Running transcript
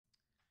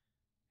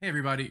Hey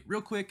everybody,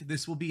 real quick,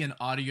 this will be an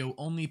audio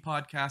only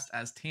podcast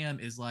as Tam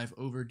is live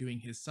over doing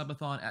his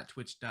subathon at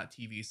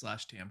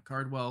twitch.tv/Tam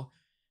Cardwell.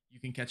 You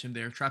can catch him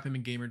there, trap him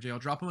in gamer jail,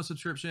 drop him a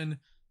subscription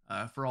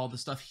for all the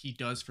stuff he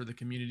does for the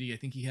community. I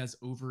think he has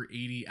over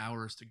 80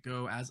 hours to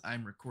go as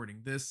I'm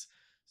recording this,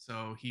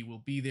 so he will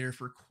be there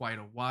for quite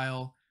a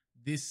while.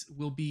 This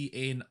will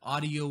be an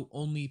audio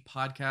only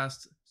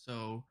podcast,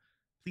 so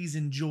please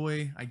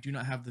enjoy. I do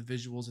not have the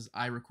visuals as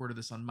I recorded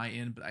this on my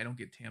end, but I don't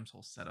get Tam's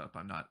whole setup.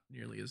 I'm not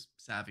nearly as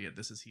savvy at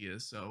this as he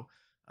is. So,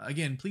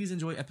 again, please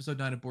enjoy episode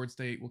 9 of Board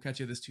State. We'll catch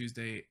you this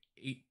Tuesday,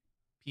 8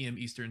 p.m.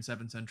 Eastern,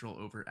 7 Central,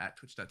 over at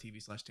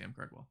twitch.tv/Tam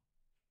Cardwell.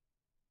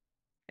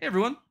 Hey,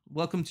 everyone.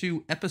 Welcome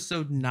to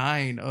episode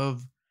 9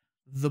 of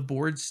the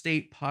Board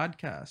State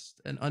podcast,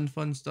 an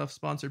Unfun Stuff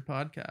sponsored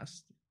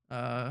podcast.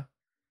 How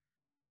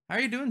are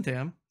you doing,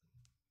 Tam?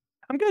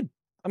 I'm good.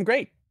 I'm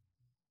great.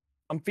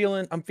 I'm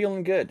feeling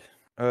good.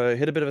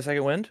 Hit a bit of a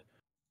second wind.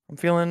 I'm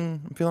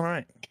feeling all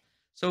right.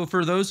 So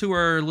for those who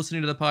are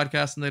listening to the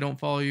podcast and they don't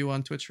follow you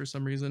on Twitch for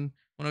some reason,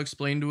 want to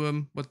explain to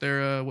them what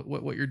they're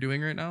what you're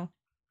doing right now?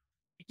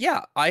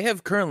 Yeah, I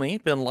have currently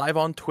been live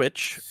on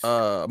Twitch.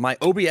 My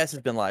OBS has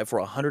been live for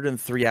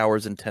 103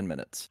 hours and 10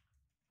 minutes.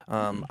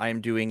 I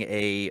am doing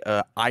a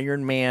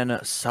Iron Man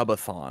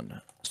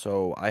subathon.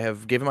 So I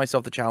have given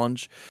myself the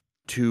challenge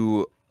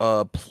to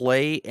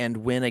play and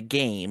win a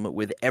game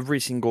with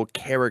every single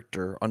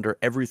character under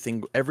every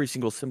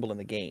single symbol in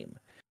the game.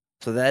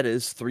 So that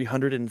is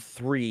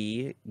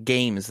 303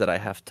 games that I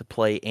have to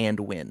play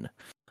and win.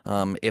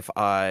 If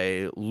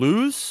I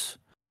lose,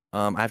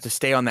 I have to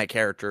stay on that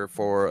character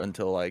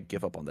until I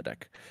give up on the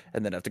deck,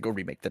 and then I have to go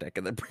remake the deck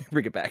and then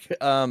bring it back.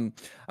 I'm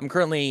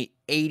currently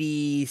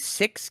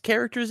 86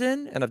 characters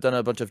in, and I've done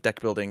a bunch of deck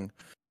building.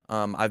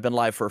 I've been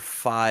live for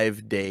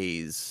 5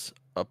 days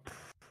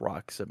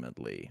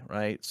approximately,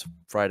 right? It's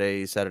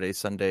Friday, Saturday,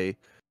 Sunday.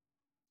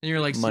 And you're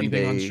like Monday,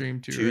 sleeping on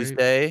stream too,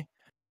 Tuesday, right?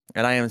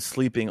 And I am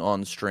sleeping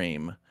on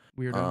stream.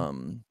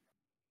 Weirdo.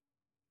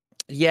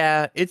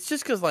 Yeah, it's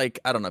just because like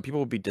I don't know,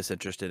 people would be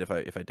disinterested if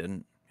I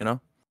didn't, you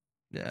know.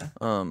 Yeah.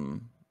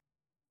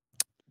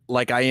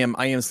 Like I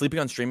am sleeping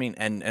on streaming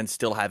and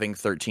still having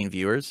 13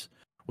 viewers,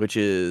 which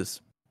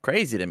is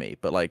crazy to me.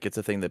 But like it's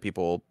a thing that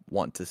people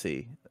want to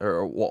see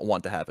or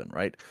want to happen,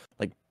 right?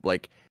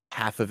 Like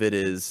half of it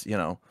is, you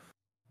know.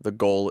 The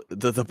goal,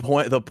 the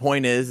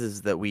point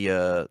is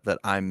that that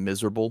I'm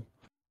miserable,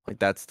 like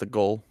that's the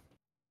goal,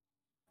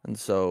 and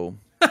so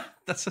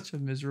that's such a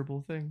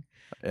miserable thing.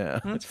 Yeah,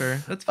 that's fair.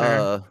 That's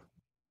fair.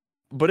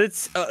 But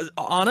it's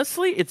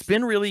honestly, it's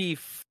been really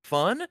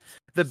fun.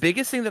 The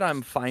biggest thing that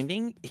I'm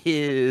finding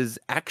is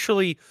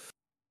actually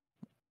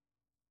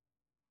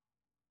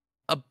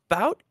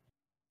about.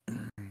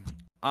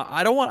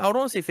 I don't want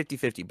to say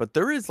 50-50, but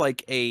there is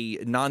like a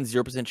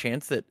non-0%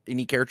 chance that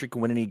any character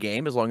can win any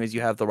game as long as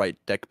you have the right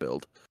deck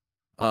build.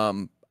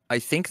 I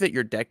think that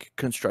your deck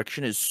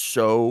construction is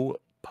so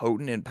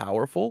potent and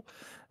powerful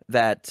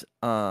that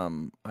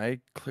I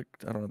don't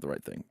have the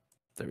right thing.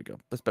 There we go.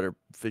 That's better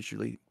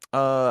visually.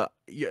 I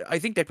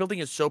think deck building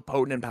is so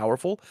potent and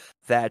powerful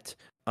that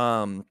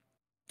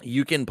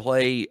you can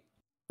play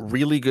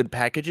really good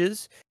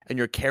packages and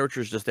your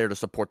character is just there to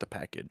support the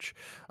package.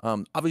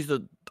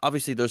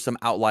 Obviously there's some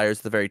outliers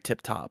at the very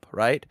tip top,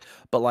 right?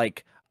 But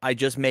like I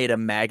just made a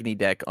Magni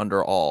deck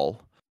under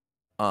all,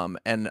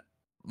 and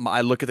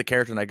I look at the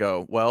character and I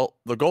go, well,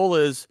 the goal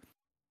is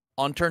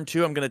on turn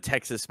 2 I'm gonna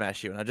Texas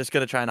smash you and I'm just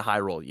gonna try and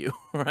high roll you,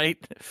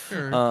 right?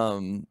 Sure.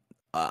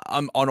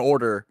 I'm on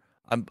order.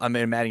 I'm in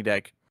a Magni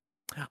deck.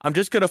 I'm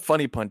just gonna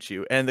funny punch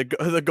you, and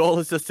the goal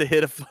is just to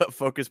hit a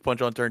focus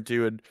punch on turn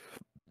 2 and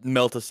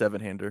melt a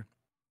 7-hander.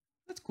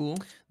 That's cool.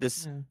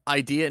 This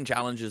idea and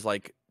challenge is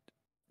like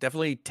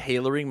definitely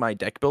tailoring my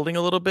deck building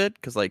a little bit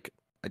because like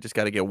I just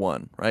got to get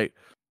one right.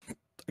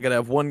 I gotta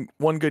have one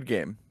good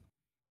game.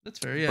 That's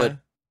fair, yeah. But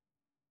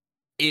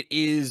it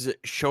is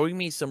showing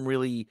me some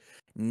really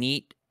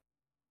neat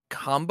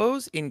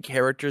combos in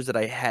characters that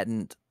I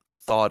hadn't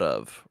thought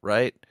of.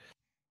 Right.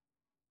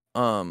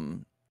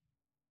 There's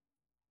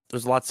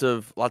lots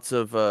of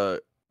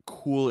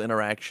cool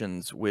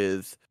interactions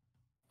with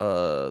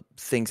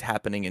things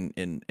happening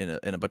in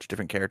a bunch of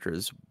different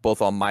characters,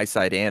 both on my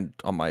side and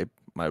on my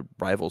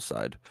rival's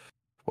side.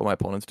 What my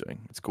opponent's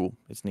doing, it's cool,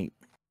 it's neat.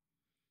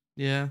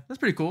 Yeah, that's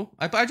pretty cool.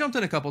 I jumped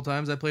in a couple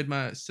times. I played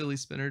my silly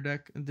spinner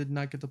deck and did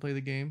not get to play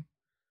the game,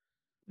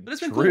 but it's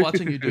been cool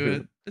watching you do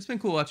it. It's been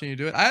cool watching you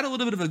do it. I had a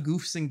little bit of a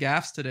goofs and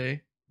gaffs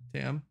today,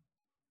 Tam.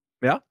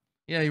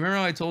 Yeah, you remember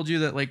how I told you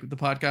that like the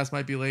podcast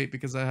might be late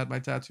because I had my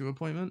tattoo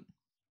appointment?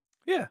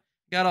 Yeah,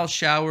 got all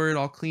showered,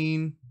 all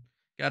clean,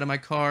 got in my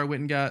car,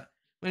 went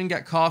and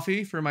got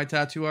coffee for my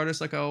tattoo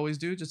artist like I always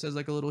do, just as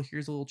like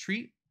here's a little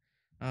treat.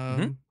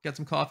 Got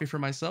some coffee for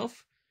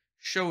myself,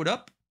 showed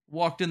up,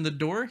 walked in the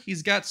door.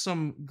 He's got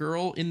some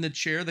girl in the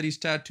chair that he's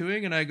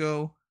tattooing, and I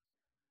go,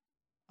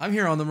 I'm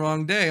here on the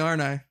wrong day,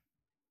 aren't I?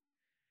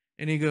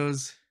 And he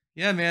goes,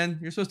 yeah, man,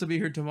 you're supposed to be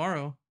here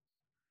tomorrow.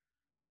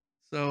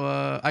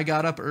 So I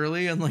got up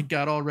early and like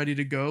got all ready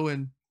to go,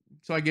 and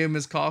so I gave him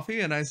his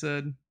coffee and I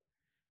said,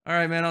 All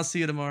right, man. I'll see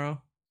you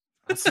tomorrow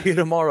I'll see you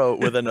tomorrow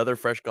with another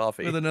fresh with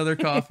coffee. another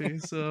coffee.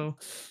 So,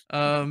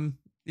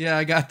 yeah,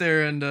 I got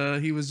there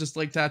and he was just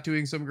like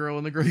tattooing some girl,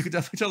 and the girl, you could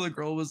definitely tell the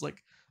girl was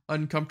like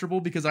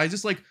uncomfortable because I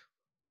just like,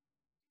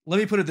 let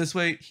me put it this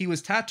way, he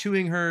was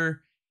tattooing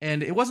her,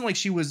 and it wasn't like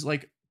she was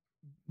like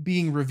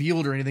being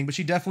revealed or anything, but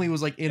she definitely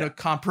was like in Yeah. a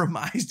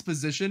compromised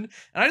position.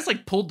 And I just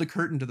like pulled the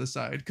curtain to the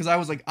side because I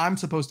was like, I'm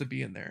supposed to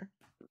be in there.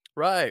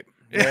 Right.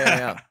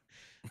 Yeah.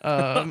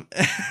 Um,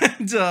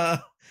 and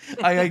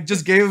I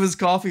just gave him his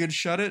coffee and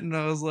shut it, and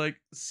I was like,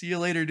 "See you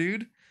later,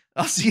 dude.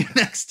 I'll see you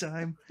next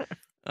time."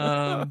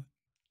 Um,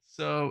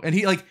 so, and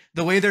he like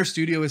the way their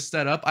studio is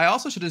set up. I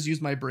also should just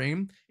use my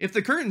brain. If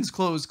the curtains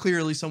close,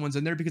 clearly someone's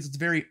in there because it's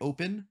very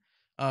open.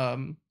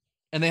 Um,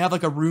 and they have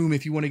like a room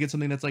if you want to get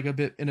something that's like a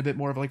bit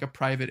more of like a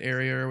private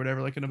area or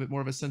whatever, like in a bit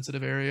more of a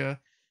sensitive area.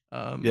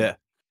 Um, Yeah.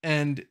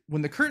 and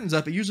when the curtain's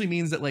up, it usually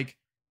means that like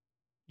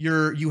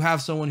you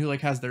have someone who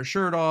like has their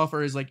shirt off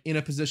or is like in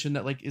a position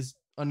that like is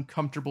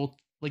uncomfortable,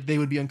 like they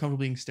would be uncomfortable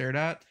being stared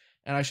at.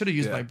 And I should have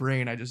used Yeah. my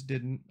brain. I just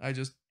didn't. I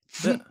just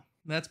Yeah.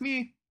 that's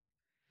me.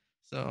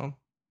 So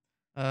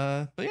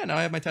but yeah, now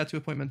I have my tattoo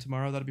appointment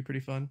tomorrow. That'll be pretty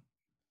fun.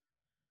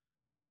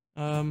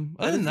 Other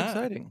That than is that,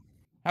 exciting.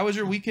 how was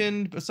your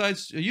weekend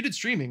besides you did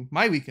streaming?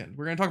 My weekend.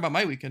 We're gonna talk about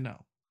my weekend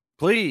now.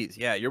 Please.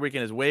 Yeah, your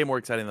weekend is way more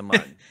exciting than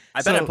mine.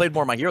 I bet I So played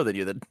more My Hero than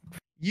you did.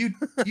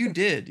 you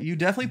did. You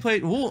definitely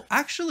played well,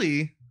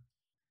 actually,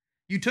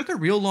 you took a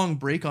real long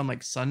break on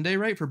like Sunday,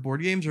 right? For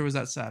board games, or was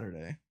that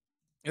Saturday?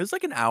 It was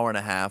like an hour and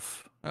a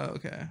half. Oh,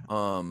 okay.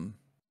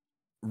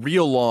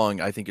 Real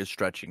long, I think, is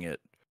stretching it.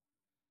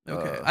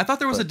 Okay. I thought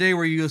there was a But day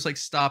where you just like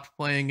stopped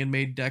playing and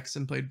made decks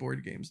and played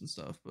board games and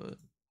stuff, but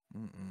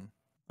mm-mm.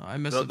 I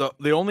missed The, it.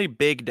 the only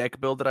big deck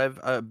build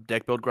that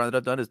deck build grind that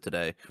I've done is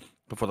today,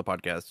 before the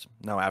podcast.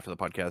 Now after the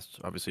podcast,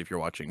 obviously, if you're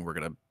watching, we're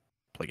gonna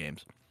play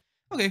games.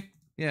 Okay.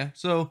 Yeah.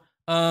 So,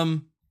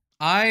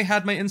 I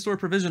had my in-store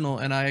provisional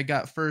and I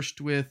got first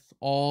with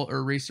all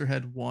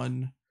Eraserhead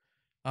 1.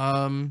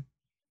 Um,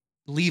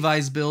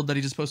 Levi's build that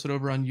he just posted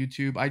over on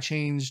YouTube. I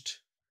changed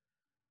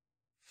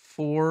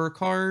 4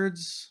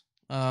 cards.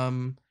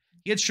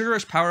 He had Sugar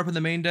Rush power up in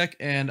the main deck,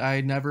 and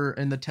I never,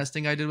 in the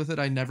testing I did with it,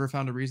 I never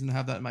found a reason to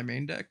have that in my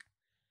main deck.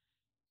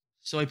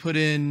 So I put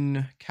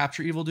in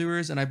Capture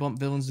Evildoers, and I bumped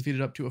Villains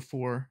Defeated up to a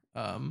 4.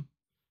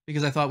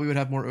 Because I thought we would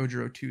have more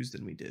Ojiro 2s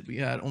than we did.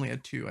 We only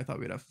had 2. I thought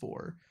we'd have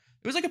 4.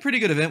 It was like a pretty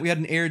good event. We had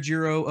an Air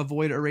Jiro,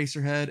 Avoid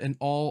Eraserhead, an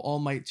All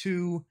Might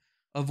 2,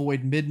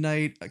 Avoid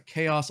Midnight, a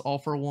Chaos All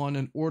for 1,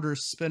 an Order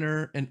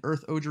Spinner, an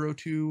Earth Ojiro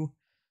 2,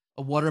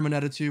 a Water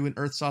Moneta 2, an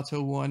Earth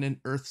Sato 1, an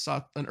Earth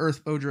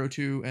Ojiro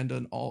 2, and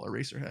an All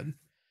Eraserhead.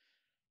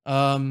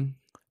 How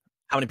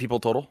many people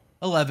total?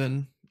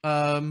 11.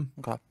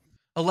 Okay.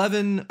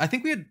 11. I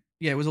think we had,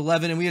 yeah, it was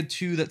 11, and we had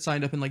 2 that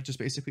signed up and like just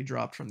basically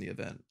dropped from the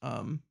event.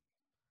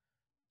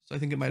 So I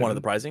think it might have One of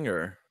been the pricing,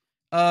 or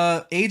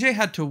AJ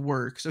had to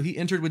work, so he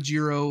entered with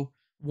Jiro.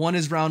 1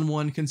 is round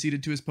 1,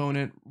 conceded to his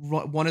opponent.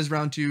 1 is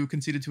round 2,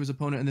 conceded to his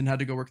opponent, and then had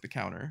to go work the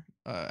counter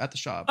at the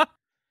shop.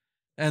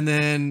 And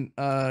then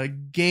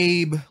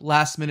Gabe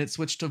last minute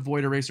switched to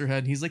Void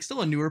Eraserhead. He's like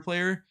still a newer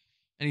player,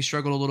 and he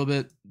struggled a little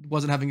bit.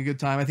 Wasn't having a good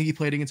time. I think he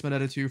played against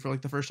Moneta 2 for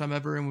like the first time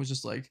ever, and was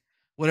just like,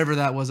 whatever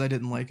that was, I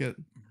didn't like it.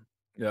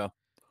 yeah.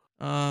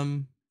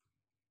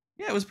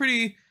 Yeah, it was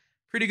pretty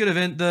good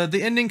event. The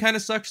ending kind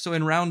of sucked. So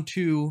in round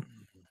 2,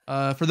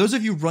 for those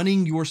of you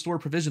running your store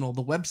provisional,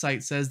 the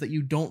website says that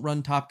you don't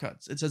run top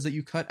cuts. It says that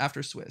you cut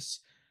after Swiss.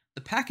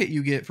 The packet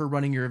you get for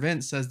running your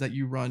event says that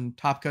you run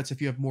top cuts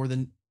if you have more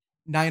than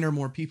 9 or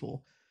more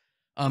people.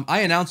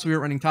 I announced we were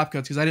running top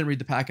cuts because I didn't read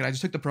the packet. I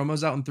just took the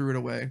promos out and threw it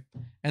away.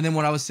 And then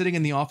when I was sitting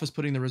in the office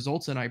putting the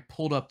results in, I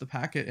pulled up the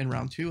packet in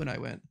round 2 and I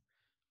went,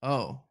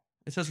 oh,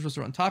 it says we're supposed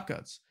to run top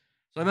cuts.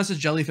 So I messaged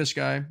Jellyfish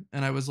Guy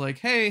and I was like,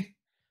 hey,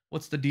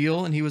 what's the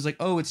deal? And he was like,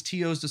 oh, it's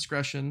TO's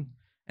discretion.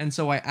 And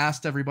so I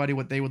asked everybody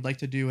what they would like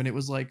to do, and it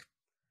was like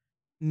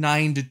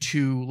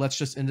 9-2. Let's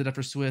just end it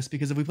after Swiss,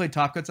 because if we played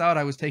top cuts out,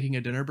 I was taking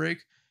a dinner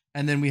break,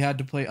 and then we had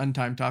to play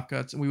untimed top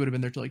cuts, and we would have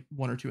been there till like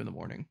 1 or 2 in the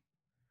morning.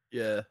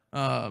 Yeah.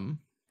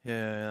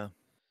 Yeah.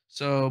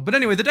 So, but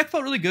anyway, the deck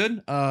felt really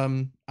good.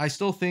 I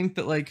still think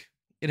that like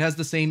it has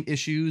the same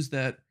issues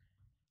that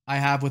I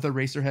have with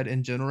Eraserhead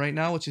in general right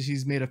now, which is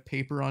he's made of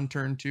paper on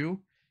turn 2,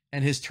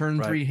 and his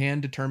turn 3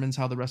 hand determines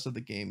how the rest of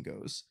the game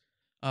goes.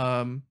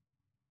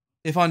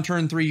 If on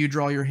turn 3 you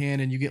draw your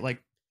hand and you get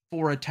like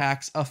 4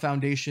 attacks, a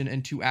foundation,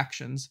 and 2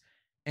 actions,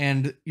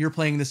 and you're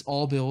playing this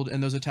all build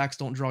and those attacks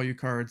don't draw you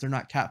cards, they're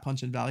not Cat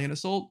Punch and Valiant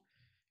Assault,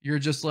 you're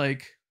just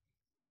like,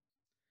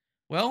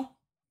 well,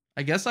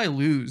 I guess I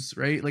lose,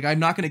 right? Like I'm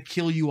not going to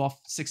kill you off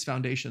 6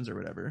 foundations or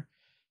whatever.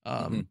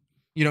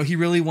 You know, he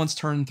really wants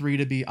turn 3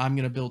 to be, I'm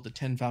going to build the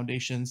 10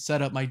 foundations,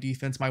 set up my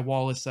defense, my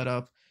wall is set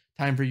up,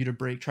 time for you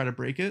to try to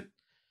break it.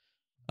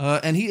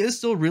 And he is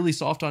still really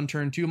soft on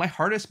turn 2. My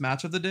hardest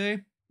match of the day.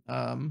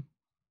 So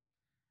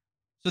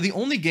the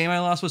only game I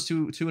lost was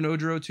to an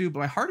Ojiro 2, but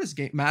my hardest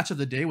match of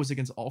the day was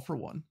against All for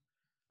One.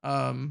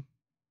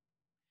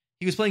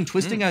 He was playing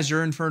Twisting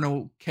Azure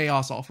Inferno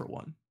Chaos All for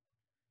One.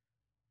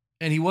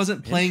 And he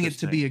wasn't playing it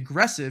to be Interesting.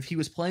 aggressive. He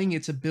was playing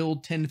it to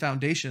build 10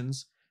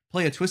 foundations,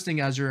 play a Twisting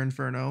Azure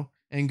Inferno,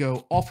 and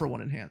go all for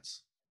one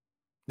enhance.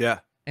 Yeah.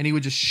 And he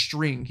would just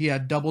string. He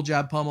had double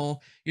jab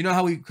pummel. You know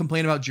how we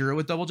complain about Jiro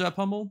with double jab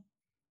pummel?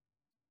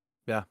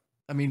 Yeah.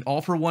 I mean,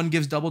 all for one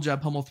gives double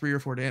jab pummel 3 or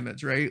 4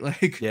 damage, right?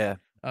 Like, Yeah.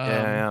 um,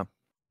 Yeah.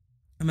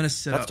 I'm gonna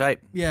sit That's up. tight.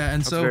 Yeah,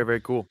 and That's so very, very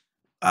cool.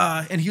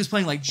 and he was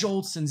playing like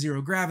jolts and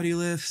zero gravity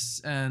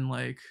lifts and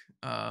like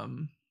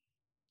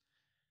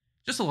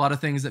just a lot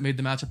of things that made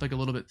the matchup like a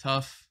little bit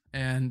tough.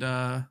 And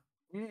but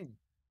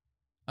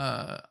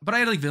I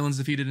had like villains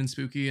defeated in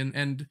Spooky,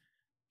 and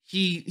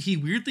he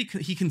weirdly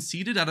he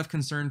conceded out of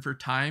concern for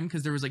time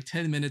because there was like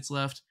 10 minutes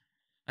left.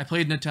 I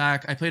played an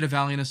attack, I played a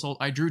Valiant Assault,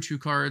 I drew 2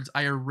 cards,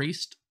 I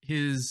erased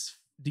his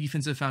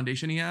defensive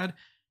foundation he had,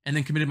 and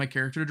then committed my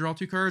character to draw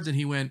 2 cards, and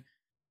he went,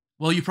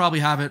 well, you probably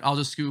have it, I'll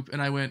just scoop.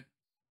 And I went,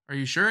 are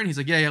you sure? And he's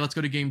like, yeah, let's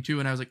go to game 2.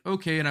 And I was like,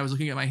 okay. And I was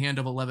looking at my hand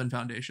of 11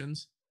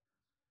 foundations.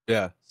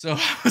 Yeah. So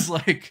I was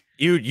like,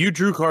 you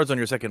drew cards on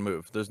your second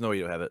move. There's no way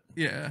you have it.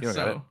 yeah. You don't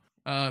got it.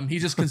 So he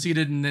just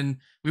conceded, and then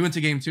we went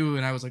to game 2,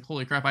 and I was like,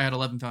 holy crap, I had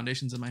 11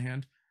 foundations in my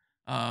hand.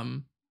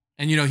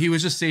 And you know, he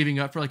was just saving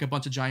up for like a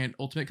bunch of giant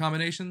ultimate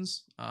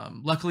combinations.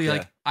 Luckily,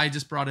 like I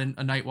just brought in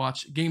a Night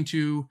Watch. Game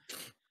 2,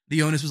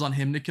 the onus was on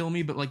him to kill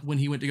me, but like when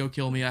he went to go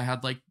kill me, I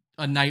had like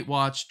a Night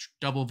Watch,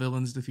 double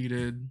villains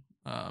defeated,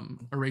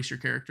 erase your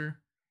character.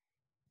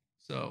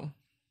 So,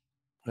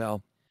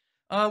 well,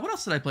 what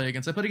else did I play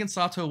against? I played against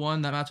Sato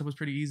 1. That matchup was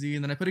pretty easy,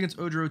 and then I played against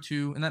Odro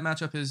 2, and that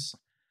matchup is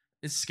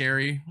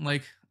scary.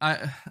 Like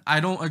I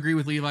don't agree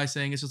with Levi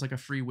saying it's just like a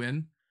free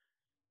win.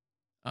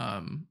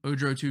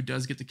 Odro 2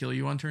 does get to kill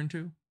you on turn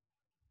 2.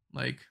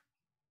 Like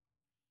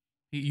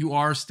you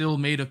are still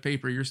made of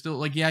paper. You're still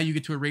like, yeah, you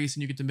get to erase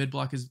and you get to mid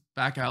block his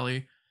back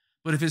alley.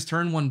 But if his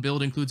turn 1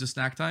 build includes a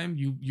snack time,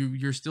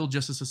 you're still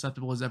just as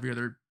susceptible as every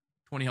other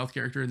 20 health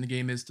character in the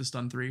game is to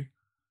stun 3.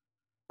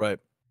 Right.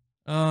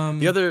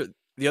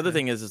 The other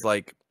thing is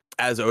like,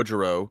 as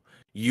Ojiro,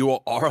 you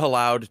are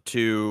allowed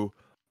to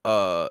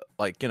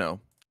like, you know,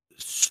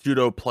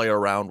 pseudo play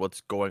around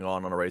what's going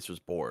on Eraser's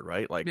board,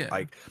 right? Like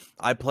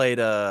I played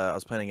I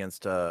was playing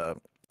against a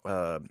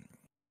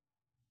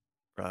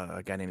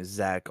guy named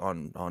Zach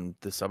on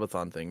the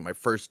subathon thing. My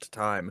first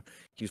time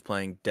he was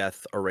playing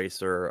Death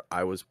Eraser.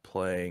 I was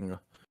playing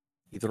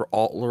either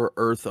Alt or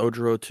Earth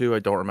Ojiro 2. I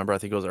don't remember. I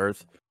think it was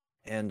Earth.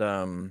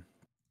 And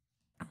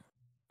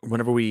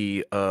whenever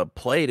we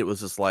played, it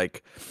was just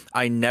like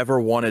I never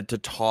wanted to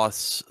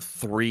toss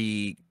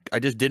 3. I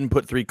just didn't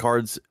put 3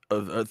 cards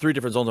of 3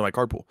 different zones in my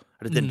card pool.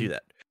 I just didn't do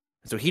that.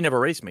 So he never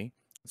raced me.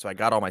 So I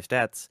got all my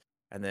stats,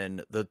 and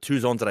then the 2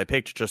 zones that I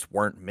picked just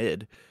weren't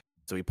mid.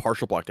 So he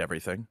partial blocked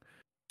everything.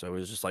 So it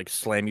was just like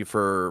slam you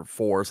for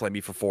 4, slam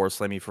you for 4,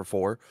 slam you for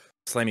 4,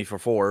 slam you for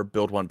 4,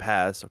 build 1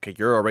 pass. Okay,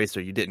 you're a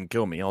racer. You didn't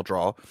kill me. I'll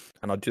draw,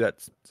 and I'll do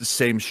that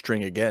same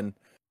string again.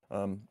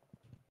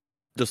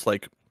 Just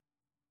like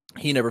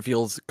he never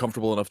feels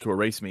comfortable enough to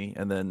erase me,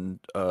 and then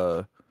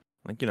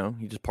like, you know,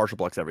 he just partial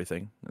blocks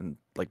everything. And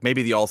like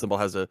maybe the all symbol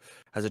has a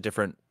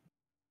different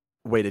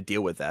way to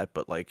deal with that,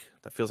 but like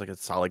that feels like a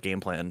solid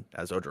game plan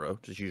as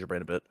Ojiro. Just use your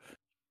brain a bit.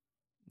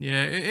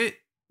 Yeah, it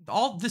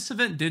all this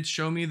event did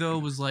show me though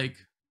was like,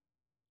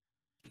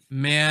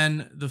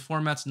 man, the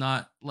format's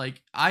not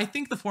like, I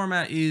think the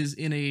format is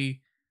in a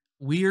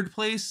weird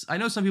place. I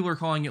know some people are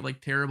calling it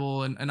like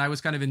terrible, and I was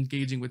kind of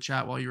engaging with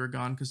chat while you were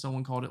gone because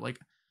someone called it like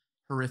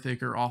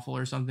horrific or awful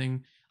or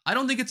something. I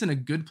don't think it's in a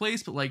good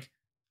place, but like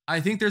I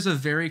think there's a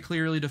very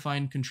clearly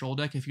defined control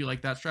deck if you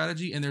like that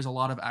strategy, and there's a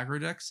lot of aggro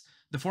decks.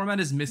 The format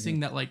is missing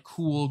that like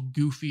cool,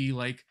 goofy,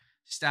 like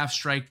Staff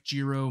Strike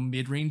Jiro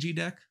mid-rangey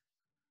deck.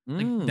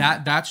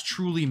 Like that's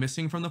truly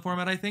missing from the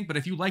format, I think. But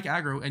if you like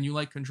aggro and you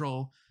like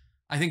control,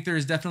 I think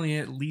there's definitely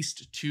at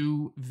least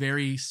 2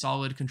 very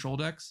solid control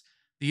decks.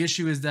 The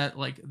issue is that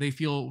like they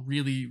feel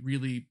really,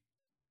 really,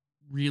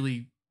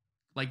 really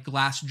like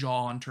glass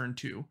jaw on turn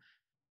 2.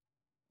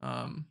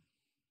 So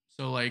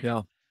like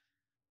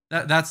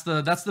that's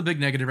the big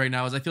negative right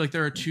now is I feel like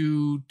there are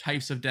 2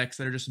 types of decks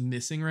that are just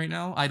missing right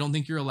now. I don't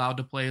think you're allowed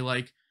to play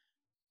like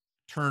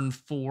turn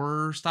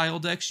 4 style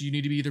decks. You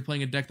need to be either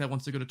playing a deck that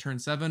wants to go to turn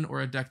 7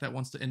 or a deck that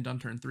wants to end on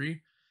turn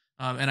 3.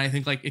 And I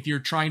think like if you're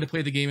trying to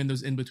play the game in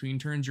those in between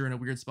turns, you're in a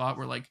weird spot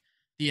where like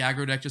the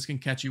aggro deck just can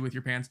catch you with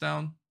your pants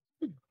down.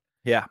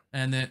 Yeah.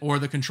 And then or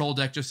the control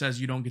deck just says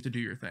you don't get to do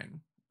your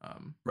thing.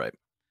 Right.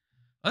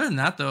 Other than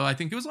that, though, I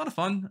think it was a lot of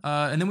fun.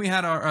 And then we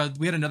had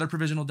another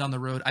provisional down the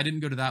road. I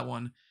didn't go to that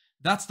one.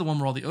 That's the one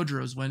where all the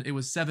Ojiros went. It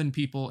was 7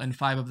 people, and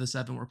 5 of the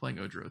 7 were playing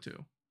Ojiro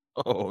 2.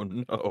 Oh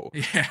no.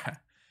 Yeah,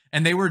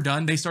 and they were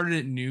done. They started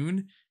at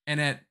noon, and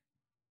at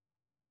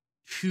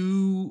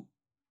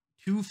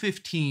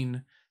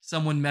 2:15,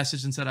 someone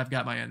messaged and said, "I've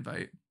got my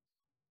invite."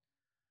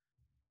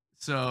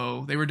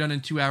 So they were done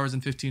in 2 hours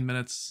and 15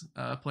 minutes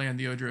playing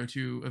the Ojiro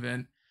 2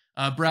 event.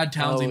 Brad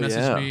Townsley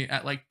messaged me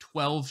at like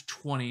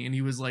 12:20, and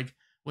he was like,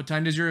 "What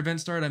time does your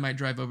event start? I might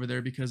drive over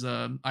there because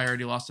I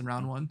already lost in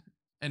round 1."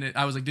 And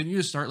I was like, "Didn't you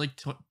just start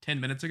like 10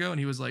 minutes ago?" And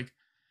he was like,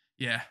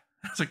 "Yeah."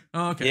 I was like,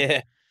 "Oh, okay."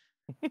 Yeah.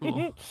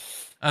 Cool.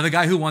 The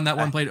guy who won that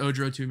one played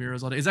Odro 2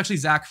 Mirrors all day. It's actually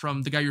Zach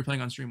from the guy you were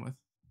playing on stream with.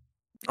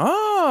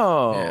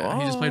 Yeah,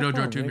 he just played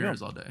Odro 2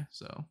 Mirrors all day.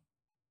 So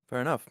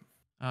fair enough.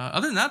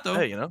 Other than that, though,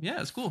 Hey, you know, yeah,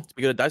 it's cool. Let's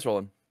be good at dice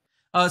rolling.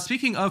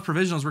 Speaking of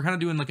provisionals, we're kind of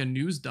doing like a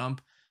news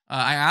dump.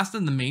 I asked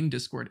in the main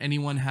Discord,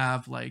 anyone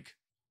have like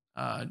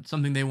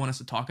something they want us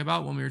to talk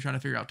about when we were trying to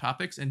figure out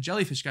topics? And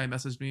Jellyfish Guy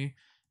messaged me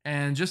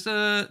and just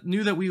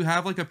knew that we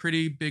have like a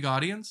pretty big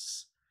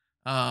audience,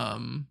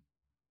 and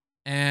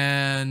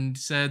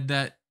said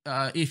that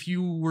if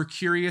you were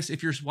curious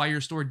why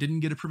your store didn't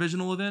get a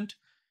provisional event,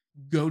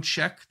 go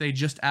check. They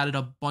just added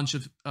a bunch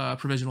of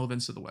provisional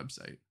events to the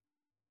website.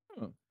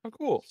 Oh,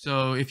 cool.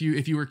 So if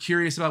you were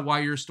curious about why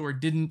your store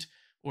didn't,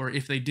 or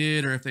if they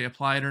did, or if they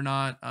applied or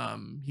not,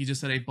 he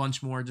just said a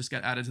bunch more just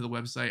got added to the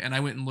website, and I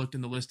went and looked,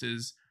 and the list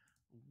is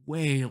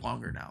way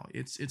longer now.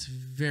 It's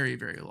very,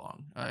 very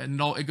long,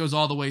 and it goes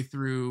all the way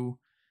through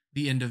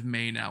the end of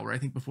May now, where I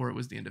think before it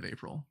was the end of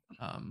April.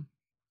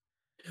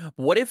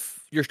 What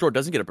if your store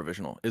doesn't get a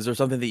provisional? Is there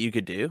something that you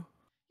could do?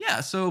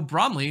 Yeah, so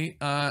Bromley,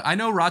 I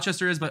know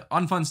Rochester is, but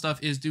Unfun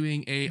Stuff is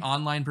doing a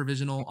online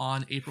provisional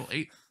on April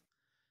 8th.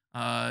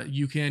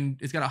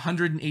 It's got a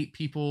 108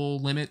 people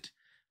limit.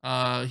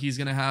 He's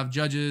gonna have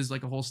judges,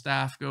 like a whole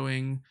staff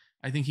going.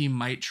 I think he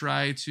might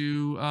try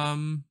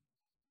to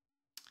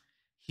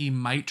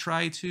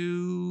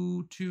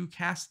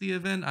cast the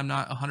event. I'm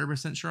not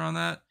 100% sure on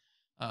that.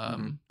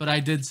 But I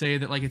did say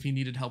that like if he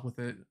needed help with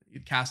it,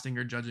 casting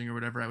or judging or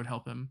whatever, I would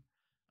help him.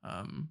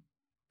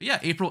 But yeah,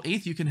 April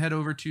 8th, you can head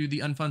over to the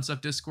Unfun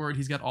Stuff Discord.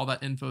 He's got all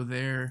that info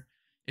there.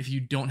 If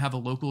you don't have a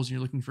locals and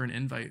you're looking for an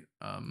invite,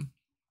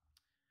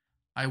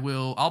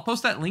 I'll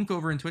post that link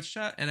over in Twitch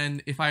chat, and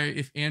then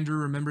if Andrew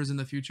remembers in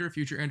the future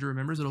Andrew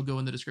remembers, it'll go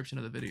in the description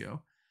of the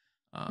video.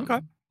 Okay.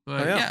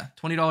 But yeah,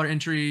 $20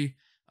 entry.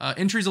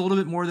 Entry's a little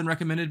bit more than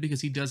recommended because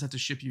he does have to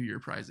ship you your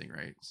pricing,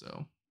 right?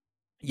 So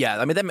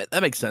yeah, I mean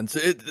that makes sense.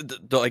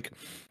 Like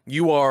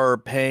you are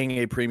paying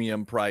a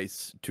premium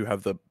price to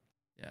have the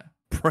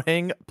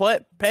paying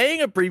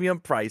a premium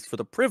price for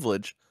the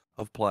privilege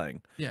of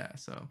playing. Yeah.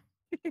 So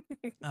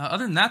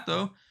other than that,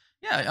 though,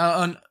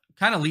 yeah,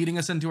 kind of leading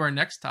us into our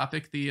next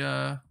topic.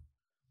 Our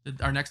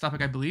next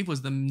topic, I believe,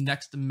 was the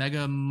next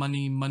Mega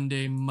Money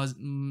Monday, Monster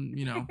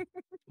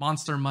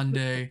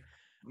Monday.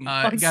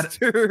 Monster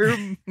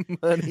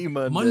Money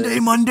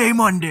Monday.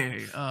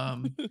 Monday.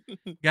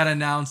 Got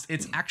announced.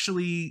 It's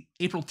actually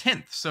April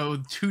 10th, so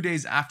 2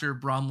 days after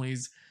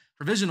Bromley's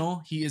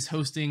provisional. He is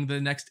hosting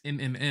the next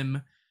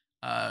MMM.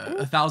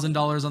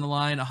 $1,000 on the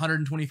line,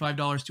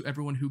 $125 to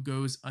everyone who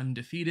goes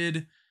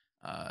undefeated.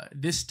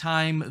 This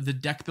time, the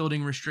deck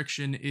building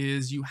restriction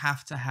is you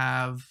have to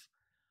have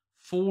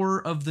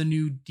 4 of the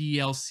new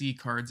DLC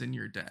cards in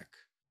your deck.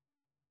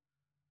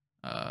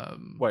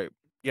 Wait,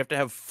 you have to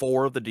have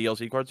 4 of the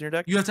DLC cards in your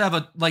deck? You have to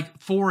have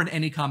 4 in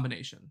any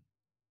combination.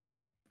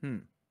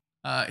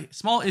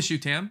 Small issue,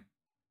 Tam.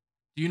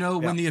 Do you know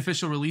when the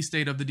official release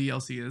date of the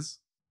DLC is?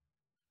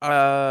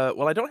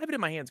 Well, I don't have it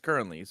in my hands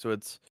currently, so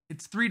it's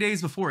 3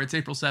 days before. It's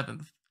April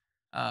 7th.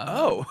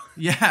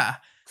 Yeah.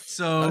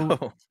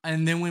 So,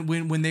 and then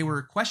when they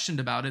were questioned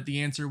about it,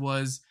 the answer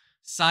was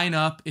sign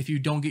up. If you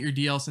don't get your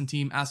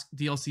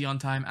DLC on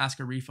time, ask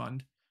for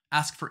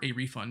a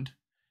refund,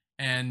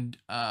 and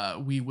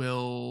we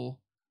will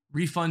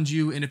refund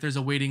you. And if there's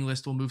a waiting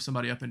list, we'll move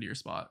somebody up into your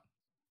spot.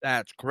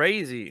 That's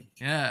crazy.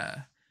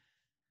 Yeah.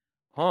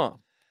 Huh.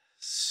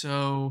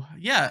 So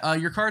yeah,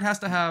 your card has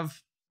to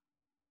have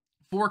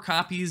 4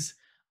 copies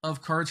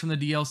of cards from the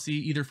DLC,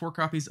 either 4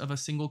 copies of a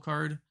single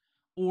card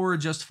or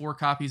just 4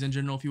 copies in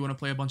general. If you want to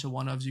play a bunch of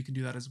one-ofs, you can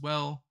do that as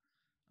well.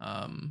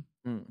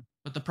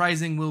 But the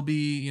pricing will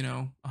be,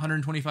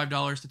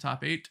 $125 to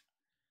top 8.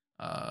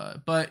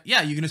 But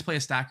yeah, you can just play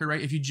a stacker,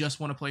 right? If you just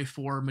want to play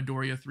 4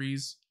 Midoriya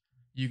 3s,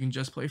 you can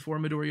just play 4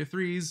 Midoriya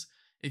 3s.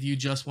 If you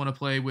just want to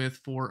play with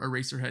 4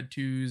 Eraserhead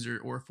 2s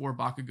or 4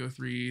 Bakugo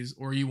 3s,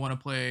 or you want to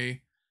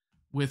play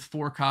with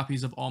 4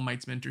 copies of All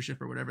Might's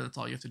Mentorship or whatever, that's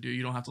all you have to do.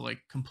 You don't have to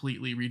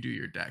completely redo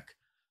your deck.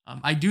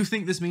 I do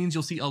think this means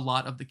you'll see a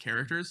lot of the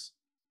characters,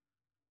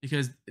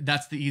 because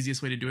that's the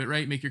easiest way to do it,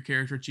 right? Make your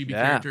character a Chibi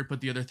character,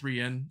 put the other 3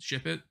 in,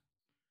 ship it.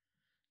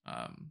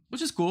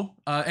 Which is cool.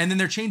 And then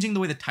they're changing the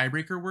way the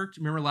tiebreaker worked.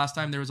 Remember last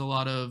time there was a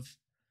lot of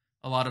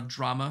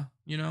drama,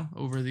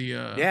 over the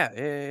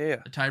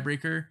the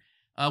tiebreaker.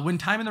 When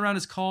time in the round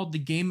is called, the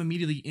game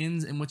immediately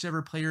ends, and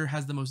whichever player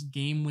has the most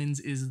game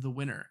wins is the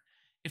winner.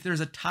 If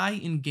there's a tie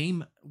in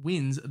game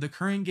wins, the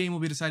current game will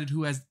be decided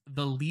who has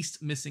the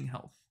least missing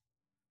health.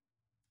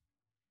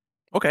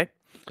 Okay.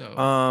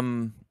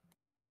 So,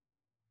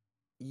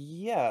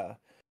 yeah.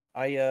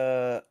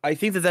 I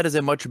think that is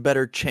a much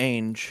better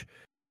change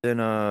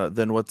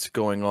than what's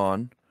going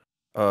on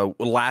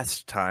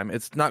last time.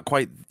 It's not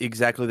quite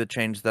exactly the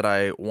change that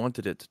I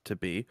wanted it to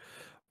be,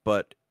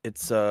 but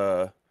it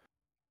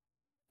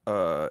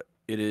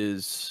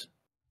is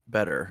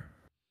better.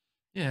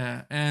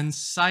 Yeah, and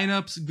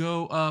signups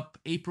go up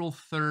April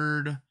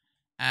 3rd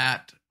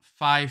at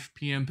 5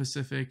 p.m.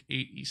 Pacific,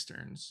 8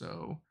 Eastern.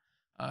 So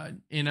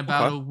in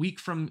about a week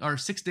or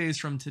 6 days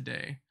from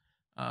today.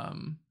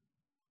 Um,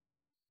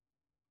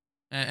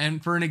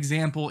 and for an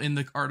example, in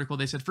the article,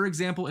 they said, for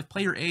example, if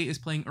player A is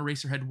playing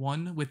Eraserhead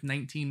 1 with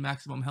 19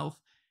 maximum health,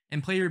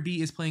 and player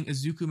B is playing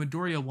Izuku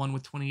Midoriya 1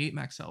 with 28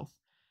 max health,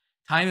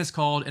 time is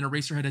called, and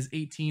Eraserhead has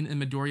 18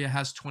 and Midoriya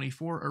has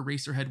 24,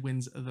 Eraserhead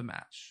wins the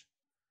match.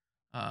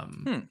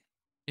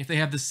 If they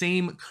have the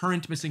same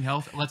current missing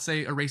health, let's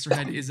say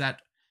Eraserhead is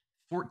at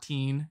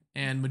 14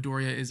 and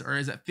Midoriya is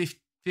at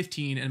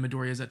 15 and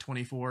Midoriya is at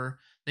 24,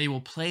 they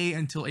will play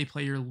until a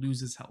player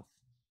loses health.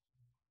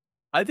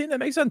 I think that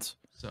makes sense.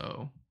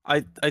 So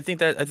I think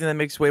that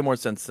makes way more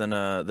sense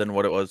than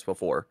what it was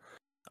before.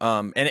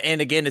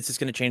 And again, it's just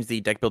going to change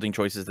the deck building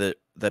choices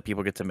that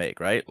people get to make,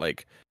 right?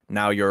 Like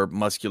now your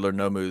muscular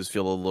Nomus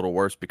feel a little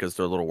worse because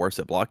they're a little worse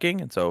at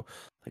blocking, and so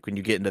like when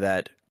you get into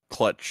that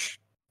clutch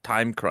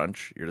time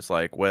crunch, you're just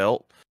like,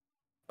 well,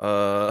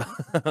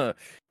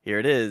 here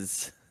it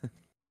is.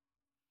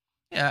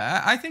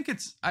 Yeah, I think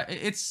it's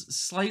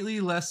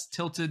slightly less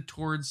tilted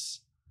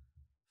towards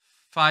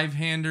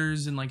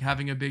five-handers and like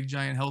having a big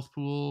giant health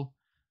pool.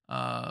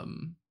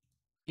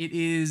 It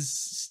is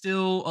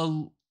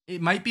still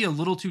it might be a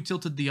little too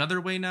tilted the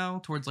other way now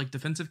towards like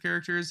defensive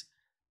characters.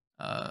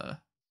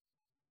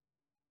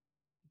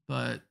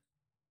 But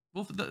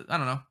well, I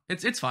don't know.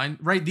 It's fine,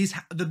 right?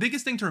 The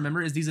biggest thing to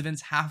remember is these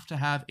events have to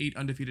have 8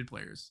 undefeated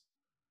players,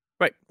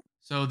 right?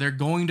 So they're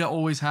going to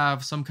always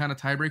have some kind of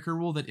tiebreaker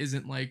rule that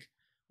isn't like,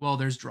 well,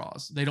 there's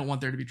draws. They don't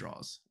want there to be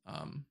draws.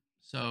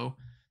 So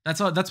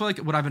that's like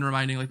what I've been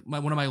reminding. Like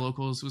one of my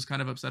locals was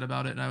kind of upset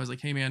about it, and I was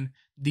like, hey man,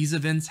 these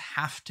events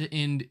have to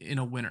end in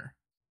a winner.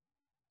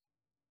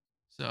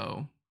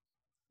 So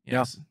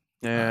yes.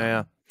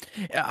 Yeah.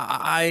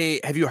 I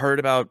have you heard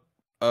about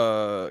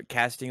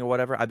casting or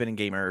whatever? I've been in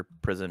gamer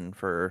prison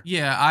for.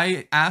 Yeah,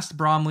 I asked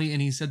Bromley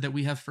and he said that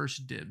we have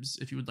first dibs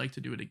if you would like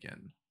to do it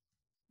again.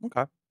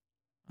 Okay.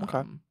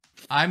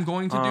 I'm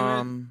going to do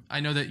it.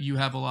 I know that you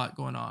have a lot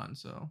going on,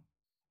 so.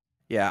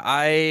 Yeah,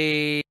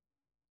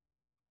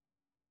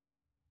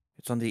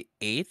 it's on the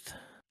 8th?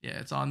 Yeah,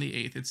 it's on the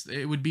 8th. It's on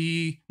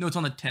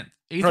the 10th.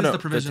 8th is the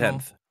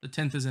provisional. The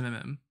 10th is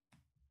MMM.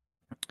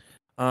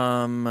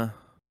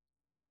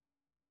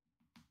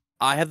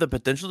 I have the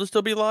potential to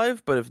still be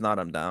live, but if not,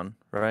 I'm down,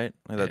 right?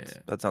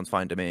 Like that sounds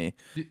fine to me.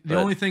 The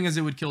only thing is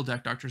it would kill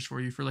deck doctors for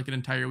you for like an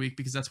entire week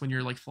because that's when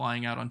you're like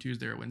flying out on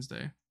Tuesday or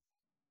Wednesday.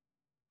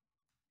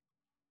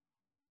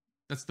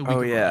 That's the week of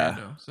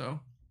Orlando, so.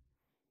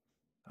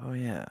 Oh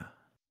yeah.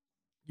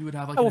 You would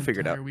have like an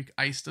entire week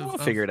iced We'll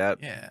figure it out.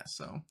 Yeah,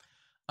 so.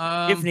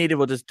 If needed,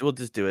 we'll just do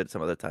it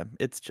some other time.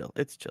 It's chill.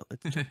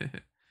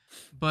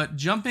 But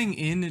jumping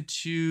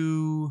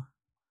into,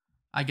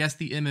 I guess,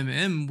 the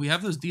MMM, we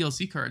have those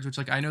DLC cards, which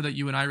like I know that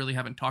you and I really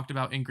haven't talked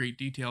about in great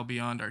detail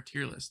beyond our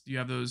tier list. Do you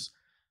have those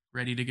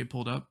ready to get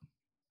pulled up?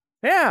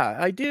 Yeah,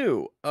 I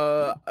do.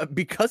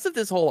 Because of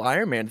this whole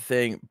Iron Man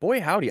thing, boy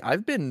howdy,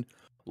 I've been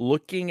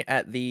looking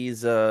at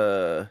these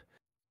DLC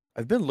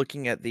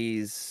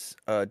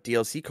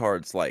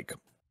cards like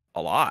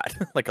a lot.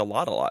 Like a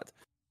lot.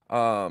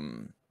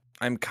 I'm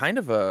kind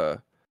of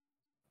a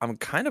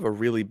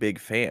really big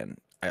fan.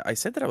 I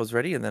said that I was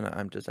ready and then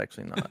I'm just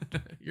actually not.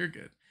 You're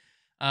good.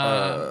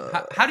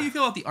 How do you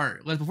feel about the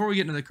art? Like before we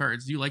get into the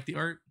cards, do you like the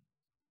art?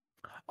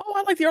 Oh,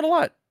 I like the art a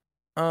lot.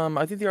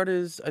 I think the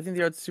art's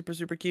super,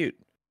 super cute.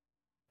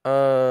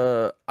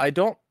 We'll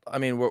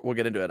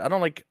get into it. I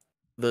don't like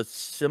the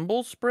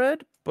symbol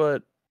spread,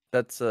 but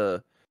that's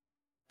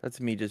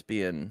me just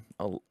being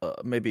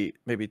maybe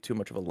too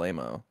much of a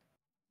lame-o.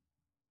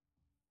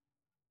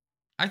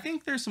 I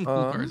think there's some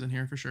cool cards in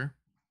here for sure.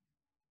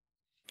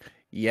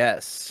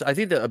 Yes, I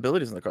think the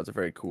abilities in the cards are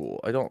very cool.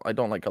 I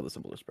don't like how the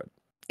symbol is spread.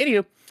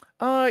 Anywho,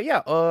 I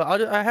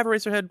have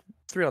Eraserhead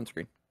 3 on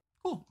screen.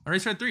 Cool,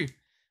 Eraserhead 3.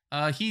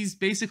 He's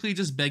basically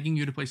just begging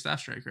you to play Staff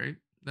Strike, right?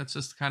 That's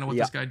just kind of what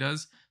this guy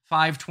does.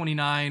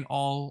 5/29,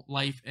 all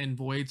life and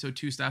void, so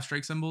 2 Staff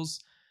Strike symbols.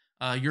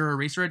 Your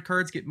Eraserhead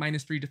cards get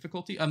 -3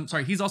 difficulty.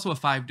 He's also a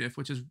 5 diff,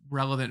 which is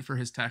relevant for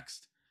his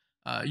text.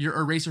 Your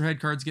Eraserhead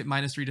cards get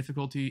 -3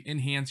 difficulty.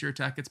 Enhance your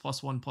attack gets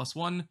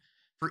 +1/+1.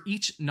 For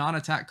each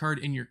non-attack card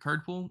in your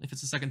card pool, if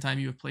it's the second time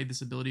you have played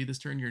this ability this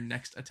turn, your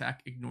next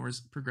attack ignores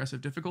progressive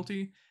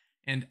difficulty.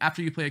 And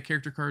after you play a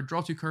character card,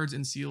 draw 2 cards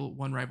and seal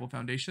 1 rival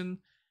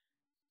foundation.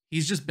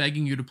 He's just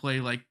begging you to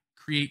play like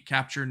create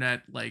capture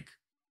net, like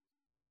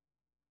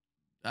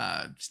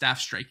staff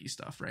strikey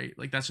stuff, right?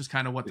 Like that's just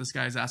kind of what this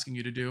guy is asking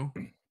you to do.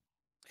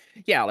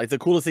 Yeah, like the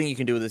coolest thing you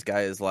can do with this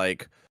guy is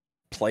like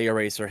play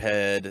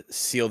Eraserhead,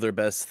 seal their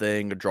best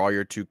thing, draw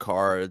your 2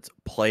 cards,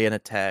 play an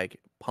attack,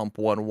 pump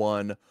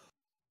 1/1,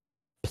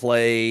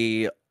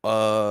 play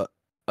an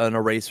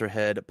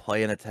Eraserhead,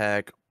 play an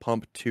attack,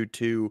 pump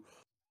 2/2,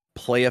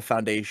 play a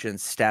foundation,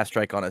 staff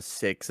strike on a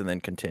 6, and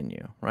then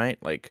continue, right?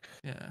 Like,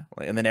 yeah.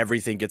 And then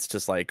everything gets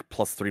just like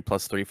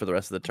 +3/+3 for the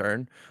rest of the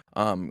turn.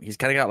 He's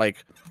kind of got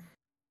like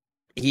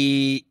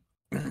he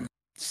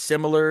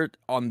similar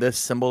on this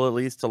symbol at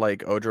least to like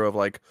Odro of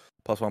like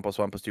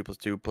 +1/+1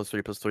 +2/2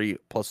 +3/+3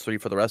 +3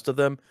 for the rest of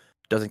them.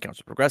 Doesn't count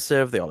as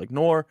progressive. They all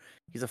ignore.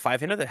 He's a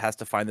 5-hander that has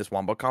to find this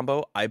wombo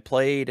combo. I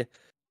played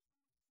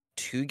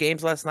 2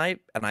 games last night,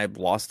 and I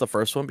lost the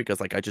first one because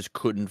like I just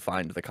couldn't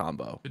find the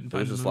combo. Couldn't It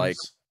was find the just like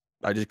moves.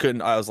 I just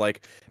couldn't. I was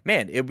like,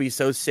 man, it would be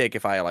so sick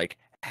if I like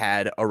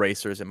had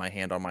erasers in my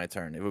hand on my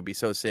turn. It would be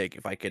so sick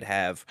if I could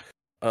have,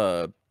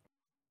 like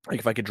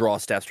if I could draw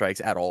staff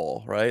strikes at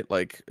all, right?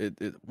 Like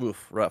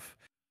oof, rough.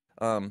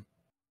 Um,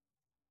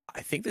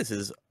 I think this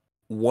is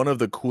one of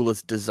the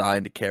coolest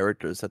designed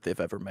characters that they've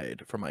ever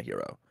made for my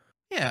hero.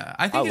 Yeah,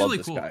 I I think he's love really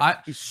this cool. guy. I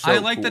He's I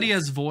so like that he cool.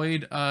 has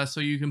void, so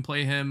you can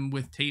play him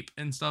with tape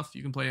and stuff.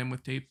 You can play him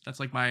with tape. That's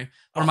like where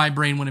Oh, my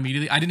brain went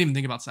immediately. I didn't even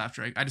think about Staff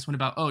Strike. I just went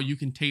about, oh, you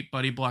can tape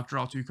buddy, block,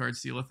 draw 2 cards,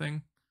 seal a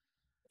thing.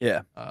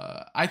 yeah.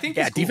 I think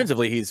Yeah, he's cool.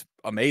 defensively he's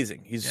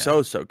amazing. He's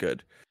Yeah. so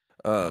good.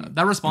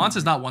 That response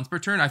is not once per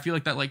turn. I feel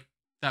like that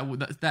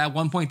at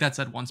one point that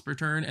said once per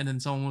turn, and then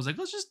someone was like,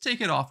 let's just take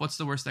it off. What's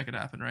the worst that could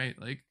happen, right?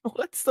 Like,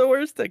 What's the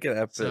worst that could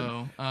happen?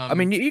 so I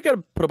mean, you got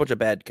to put a bunch of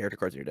bad character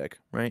cards in your deck,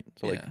 right?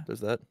 So like, yeah.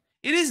 there's that.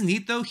 It is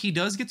neat though. He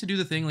does get to do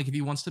the thing like if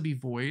he wants to be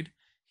void,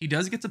 he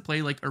does get to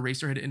play like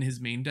Eraserhead in his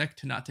main deck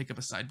to not take up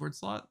a sideboard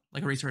slot,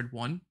 like Eraserhead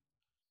 1.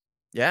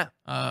 Yeah.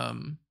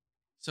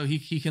 So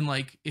he can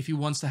like if he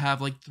wants to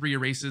have like 3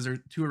 erases or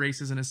 2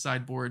 erases in his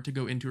sideboard to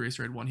go into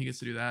Eraserhead 1, he gets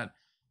to do that.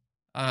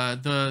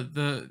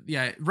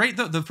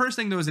 The first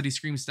thing though is that he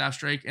screams Staff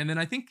Strike, and then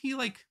I think he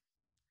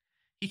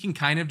can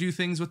kind of do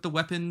things with the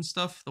weapon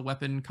stuff, the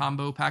weapon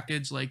combo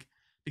package, like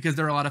because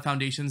there are a lot of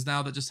foundations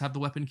now that just have the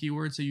weapon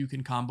keyword, so you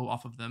can combo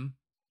off of them.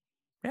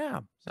 Yeah.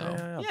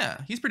 So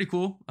yeah, he's pretty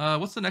cool.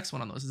 What's the next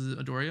one on the list? Is it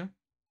Adoria?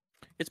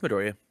 It's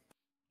Midoriya.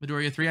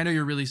 Midoriya 3. I know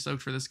you're really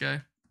stoked for this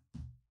guy.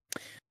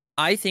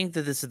 I think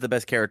that this is the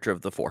best character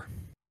of the 4.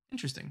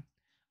 Interesting.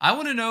 I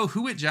want to know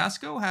who at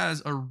Jasco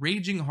has a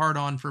raging hard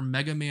on for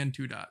Mega Man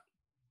 2 Dot.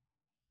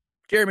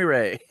 Jeremy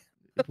Ray.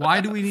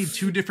 Why do we need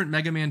 2 different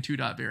Mega Man 2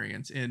 Dot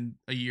variants in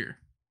a year?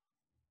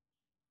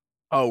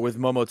 Oh, with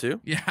Momo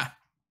 2? Yeah.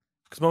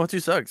 Because Momo 2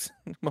 sucks.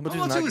 Momo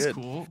 2 is not 2 is good.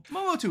 cool.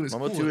 Momo 2 is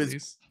Momo cool 2 at is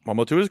least.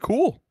 Momo 2 is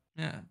cool.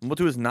 Yeah. Momo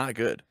 2 is not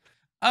good.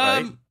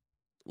 Right?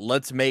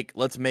 Let's make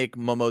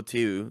Momo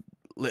 2.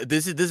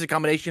 This is a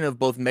combination of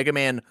both Mega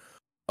Man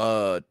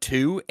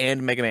 2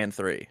 and Mega Man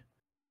 3.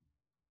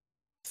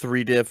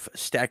 3 diff,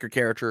 stacker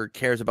character,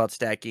 cares about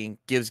stacking,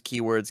 gives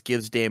keywords,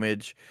 gives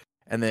damage,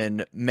 and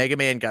then Mega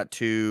Man got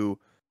to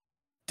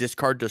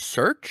discard to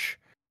search,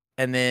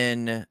 and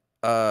then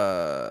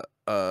draw.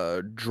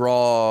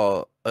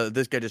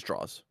 This guy just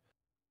draws,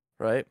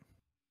 right?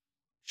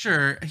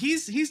 Sure,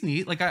 he's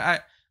neat. Like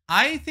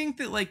I think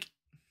that like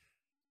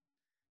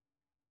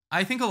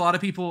I think a lot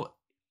of people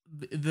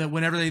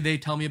whenever they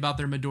tell me about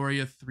their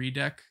Midoriya 3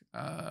 deck,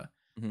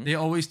 they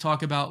always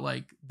talk about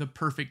like the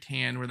perfect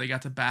hand where they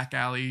got to back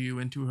alley you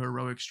into a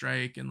heroic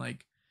strike and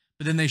like,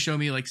 but then they show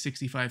me like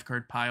 65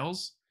 card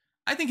piles.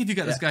 I think if you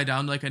got this guy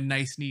down to like a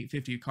nice, neat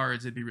 50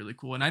 cards, it'd be really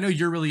cool. And I know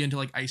you're really into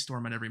like Ice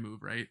Storm on every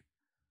move, right?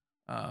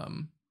 I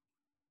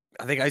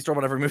think Ice Storm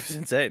on every move is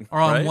insane. Or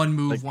on right? one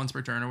move like, once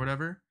per turn or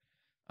whatever.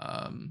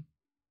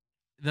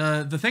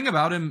 The thing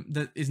about him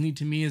that is neat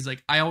to me is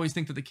like I always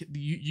think that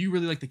you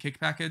really like the kick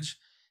package,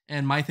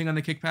 and my thing on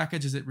the kick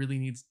package is it really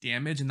needs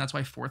damage, and that's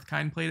why Fourth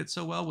Kind played it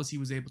so well, was he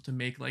was able to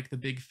make like the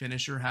big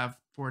finisher have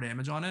 4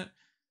 damage on it.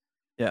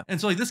 Yeah. And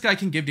so like this guy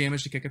can give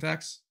damage to kick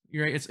attacks.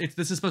 You're right. It's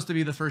this is supposed to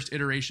be the first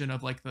iteration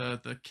of like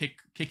the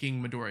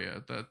kicking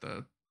Midoriya,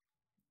 the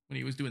when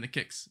he was doing the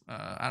kicks.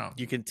 I don't.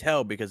 You can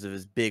tell because of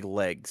his big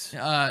legs.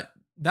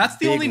 That's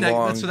the only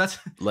long so that's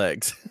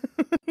legs.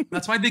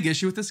 That's my big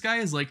issue with this guy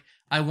is like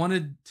I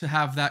wanted to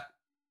have that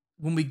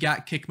when we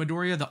got Kick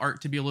Midoriya, the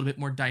art to be a little bit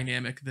more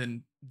dynamic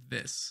than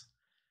this.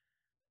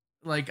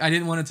 Like I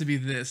didn't want it to be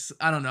this.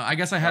 I don't know. I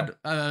guess I had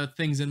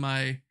things in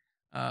my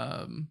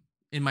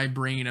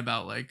brain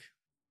about like,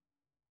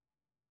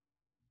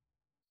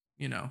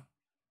 you know.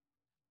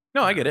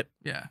 No, I get it.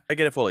 Yeah. I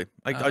get it fully.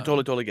 I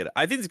totally get it.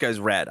 I think this guy's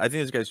rad. I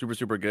think this guy's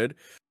super good.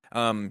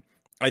 I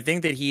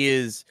think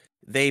that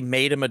they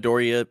made a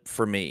Midoriya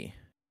for me.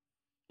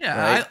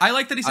 Yeah, right? I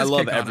like that he says I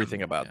love kick everything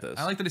on him. about this.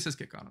 I like that he says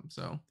kick on him.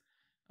 So,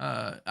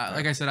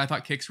 like I said, I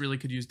thought kicks really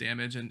could use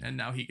damage, and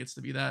now he gets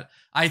to be that.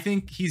 I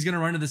think he's going to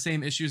run into the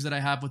same issues that I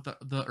have with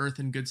the Earth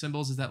and Good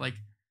symbols, is that like,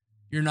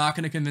 you're not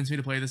going to convince me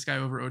to play this guy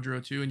over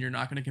Ojiro 2, and you're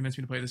not going to convince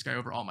me to play this guy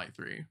over All Might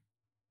 3,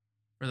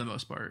 for the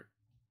most part.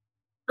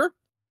 Sure.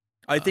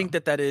 I think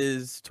that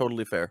is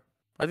totally fair.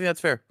 I think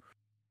that's fair.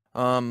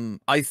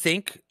 I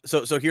think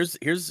so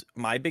here's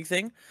my big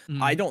thing.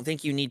 I don't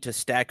think you need to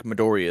stack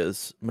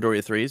Midoriya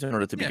 3s in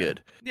order to be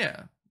good.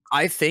 Yeah.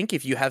 I think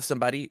if you have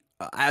somebody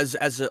as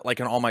like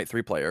an All Might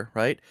 3 player,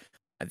 right?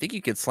 I think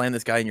you could slam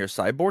this guy in your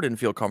sideboard and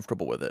feel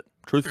comfortable with it,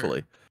 truthfully.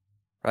 Sure.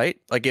 Right?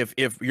 Like if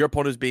your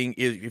opponent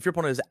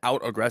is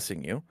out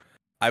aggressing you,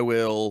 I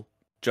will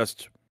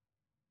just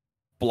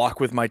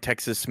block with my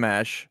Texas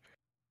Smash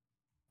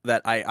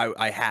that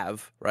I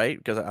have, right?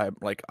 Because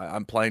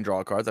I'm playing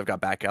draw cards. I've got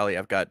back alley.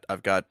 I've got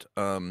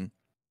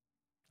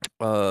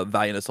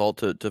Valiant Assault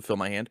to fill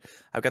my hand.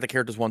 I've got the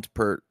characters once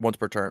per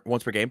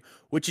game,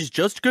 which is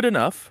just good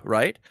enough,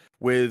 right?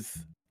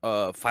 With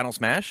Final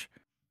Smash,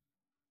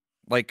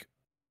 like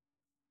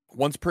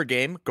once per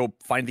game, go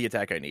find the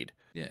attack I need.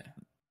 Yeah.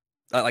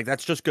 Like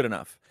that's just good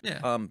enough.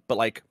 Yeah. But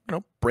like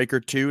breaker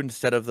 2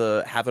 instead of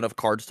the have enough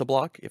cards to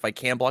block. If I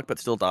can block but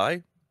still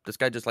die, this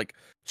guy just like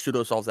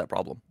pseudo solves that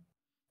problem.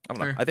 I don't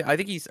know. Sure. I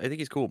think he's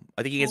cool.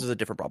 I think he Cool. answers a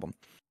different problem.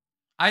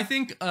 I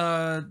think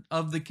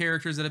of the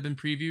characters that have been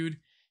previewed,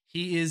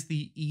 he is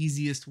the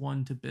easiest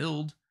one to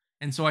build.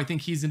 And so I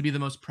think he's going to be the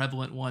most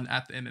prevalent one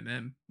at the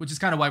MMM, which is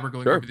kind of why we're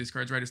going Sure. over these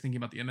cards, right? Is thinking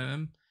about the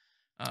MMM.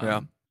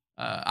 Yeah.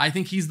 I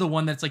think he's the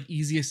one that's like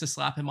easiest to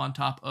slap him on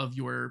top of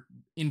your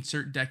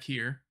insert deck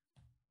here.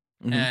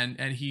 Mhm.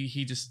 And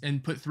he just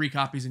and put 3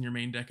 copies in your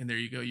main deck, and there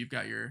you go. You've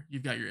got your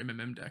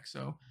MMM deck.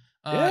 So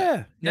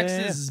next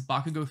is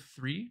Bakugo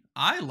 3.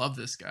 I love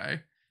this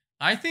guy.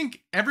 I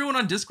think everyone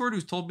on Discord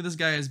who's told me this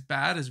guy is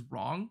bad is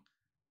wrong.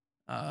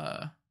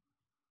 I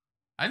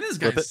think this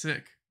Flip guy's it.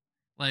 sick.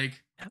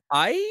 Like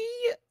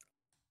I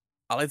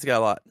like this guy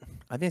a lot.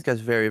 I think this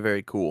guy's very,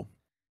 very cool.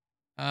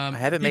 I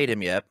haven't made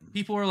him yet.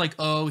 People are like,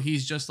 oh,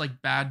 he's just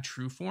like bad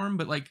true form,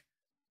 but like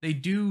they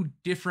do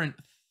different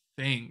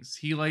things.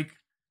 He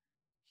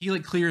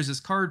clears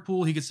his card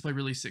pool. He gets to play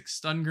really sick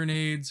stun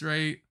grenades,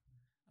 right?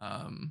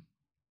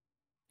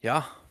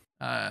 Yeah.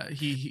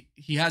 He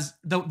has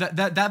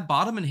that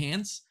bottom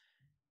enhance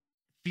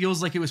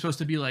feels like it was supposed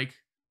to be like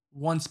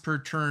once per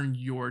turn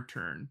your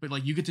turn, but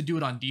like you get to do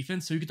it on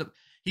defense. So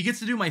he gets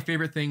to do my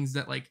favorite things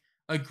that like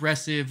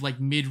aggressive like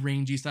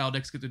mid-rangey style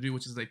decks get to do,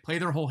 which is they play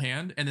their whole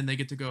hand and then they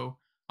get to go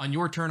on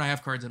your turn. I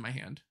have cards in my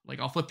hand. Like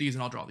I'll flip these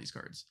and I'll draw these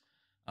cards.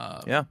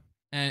 Yeah.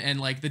 And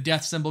like the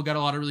death symbol got a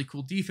lot of really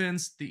cool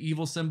defense. The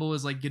evil symbol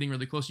is like getting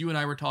really close. You and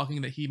I were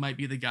talking that he might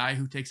be the guy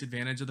who takes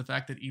advantage of the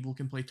fact that evil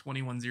can play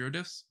 21 zero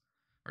diffs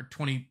or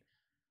 20.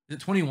 Is it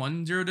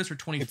 21 zero diffs or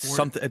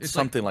 24? It's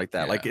something like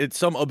that. Yeah. Like it's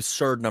some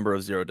absurd number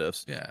of zero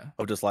diffs. Yeah.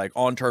 Of just like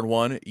on turn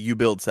 1, you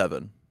build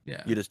 7.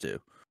 Yeah. You just do.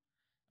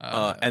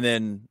 And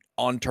then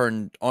on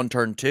turn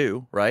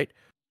 2, right?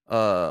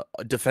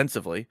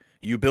 Defensively,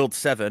 you build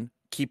 7,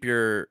 keep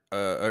your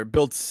or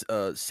build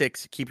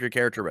 6, keep your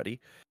character ready,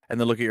 and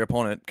then look at your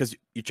opponent because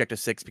you checked a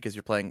 6 because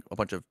you're playing a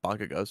bunch of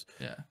Bakugos.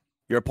 Yeah.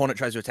 Your opponent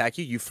tries to attack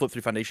you, you flip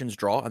 3 foundations,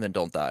 draw, and then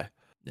don't die.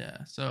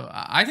 Yeah. So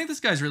I think this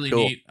guy's really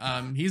Cool. neat.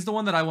 He's the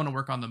one that I want to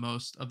work on the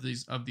most of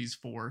these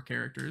 4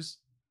 characters.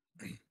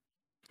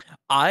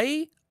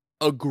 I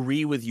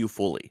agree with you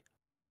fully.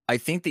 I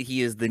think that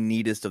he is the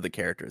neatest of the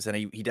characters, and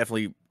he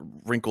definitely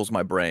wrinkles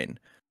my brain.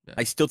 Yeah.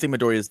 I still think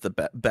Midoriya is the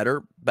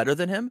better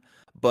than him,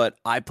 but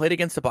I played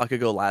against a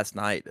Bakugo last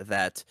night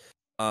that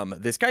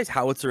this guy's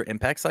howitzer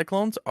impact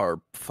cyclones are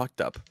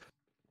fucked up.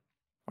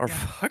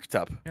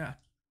 Yeah.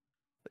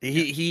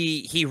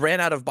 He ran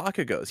out of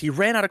Bakugos. He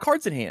ran out of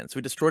cards in hand. So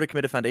he destroyed a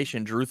committed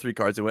foundation, drew 3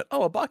 cards, and went,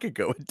 "Oh, a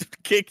Bakugo!"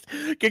 kicked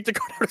a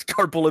card out of his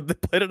card pool and then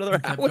played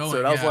another howitzer.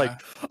 And I was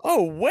like,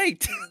 "Oh,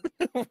 wait,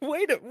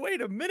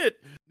 wait a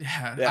minute."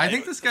 Yeah, I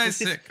think this guy's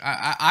sick.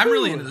 I'm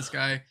really into this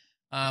guy.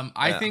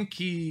 I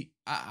think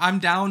I'm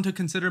down to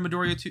consider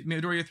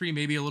Midoriya 3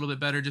 maybe a little bit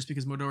better, just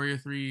because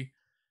Midoriya 3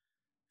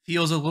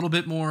 feels a little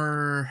bit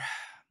more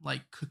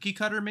like cookie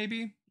cutter,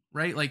 maybe,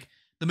 right? Like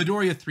the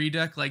Midoriya 3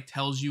 deck like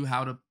tells you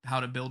how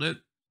to build it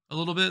a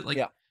little bit. Like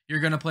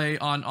you're gonna play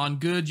on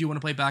good, you want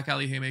to play back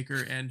alley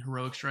haymaker and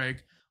heroic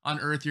strike. On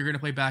earth, you're gonna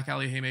play back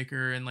alley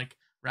haymaker and like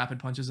rapid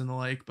punches and the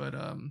like. But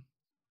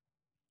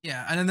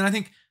yeah, and then I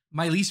think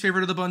my least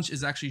favorite of the bunch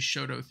is actually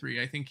Shoto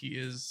 3. I think he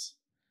is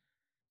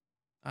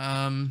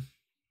I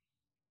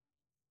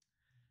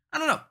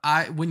don't know.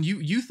 When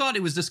you thought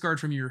it was discard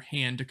from your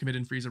hand to commit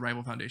and freeze a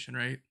rival foundation,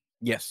 right?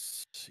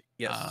 Yes.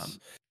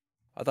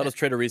 I thought it was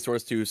trade a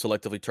resource to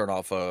selectively turn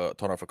off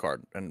a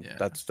card, and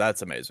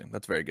that's amazing.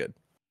 That's very good.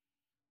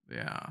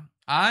 Yeah.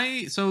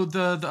 So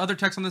the other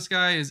text on this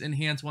guy is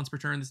enhance once per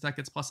turn. This deck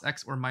gets plus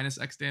X or minus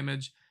X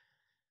damage.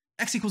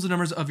 X equals the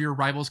numbers of your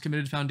rival's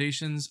committed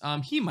foundations.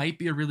 He might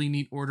be a really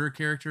neat order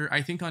character.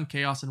 I think on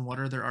Chaos and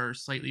Water there are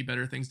slightly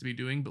better things to be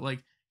doing, but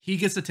like he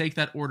gets to take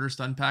that order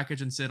stun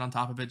package and sit on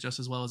top of it just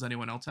as well as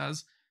anyone else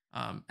has.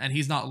 And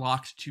he's not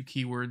locked to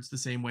keywords the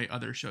same way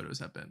other Shotos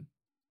have been.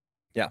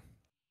 Yeah.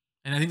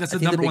 And I think that's the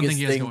number one thing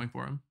he has going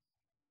for him.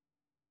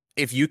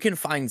 If you can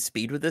find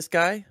speed with this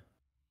guy,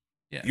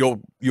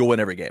 you'll win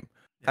every game.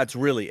 Yeah. That's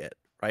really it,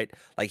 right?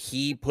 Like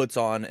he puts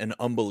on an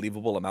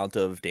unbelievable amount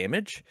of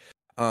damage.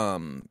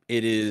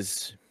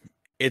 It's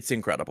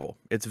incredible.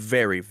 It's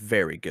very,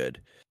 very good.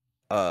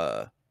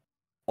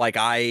 Like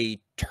I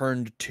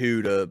turned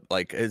 2 to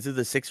like, is it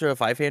the 6 or a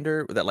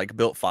 5-hander that like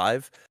built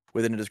 5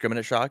 with an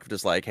indiscriminate shock?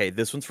 Just like, hey,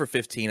 this one's for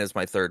 15 as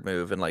my third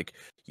move, and like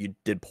you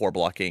did poor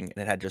blocking, and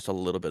it had just a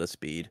little bit of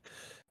speed.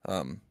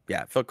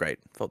 Yeah, it felt great.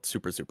 Felt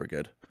super, super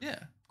good. Yeah,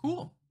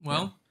 cool.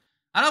 Well,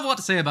 I don't have a lot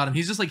to say about him.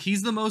 He's just like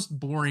he's the most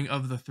boring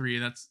of the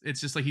 3. It's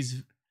just like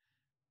he's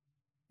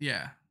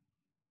Yeah.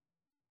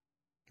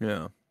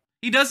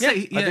 He does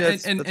say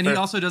and he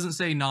also doesn't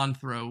say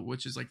non-throw,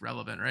 which is like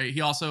relevant, right?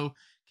 He also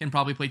can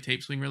probably play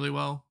tape swing really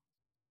well.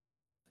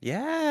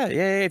 Yeah.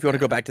 If you want to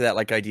go back to that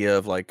like idea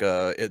of like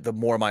the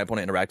more my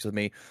opponent interacts with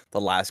me,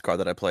 the last card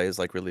that I play is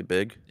like really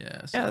big.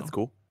 Yeah, that's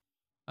cool.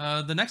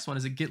 The next one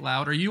is Get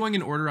Loud. Are you going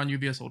in order on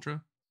UVS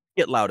Ultra?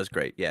 Get Loud is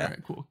great. Yeah. All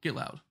right, cool. Get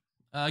Loud.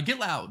 Get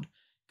Loud.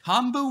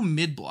 Combo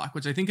mid block,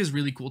 which I think is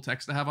really cool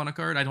text to have on a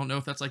card. I don't know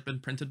if that's like been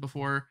printed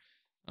before.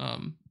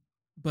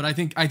 But I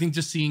think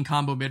just seeing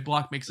combo mid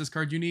block makes this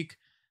card unique.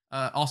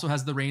 Also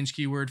has the range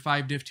keyword,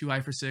 5 diff, 2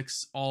 eye for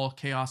 6, all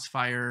chaos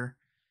fire.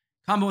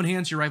 Combo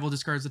enhance, your rival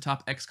discards the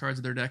top X cards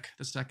of their deck.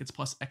 This deck gets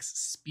plus X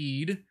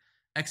speed.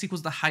 X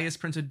equals the highest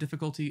printed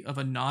difficulty of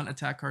a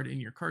non-attack card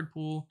in your card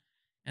pool.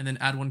 And then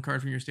add 1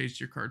 card from your stage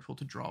to your card pool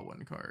to draw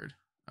 1 card.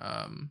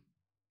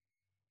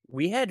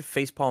 We had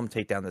Facepalm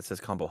Takedown that says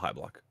combo high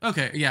block.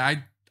 Okay, yeah,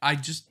 I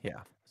just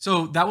Yeah.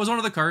 So that was one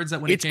of the cards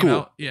that when It's it came cool.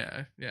 out,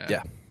 yeah.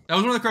 Yeah. That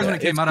was one of the cards when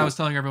it came out. Cool. I was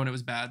telling everyone it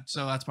was bad,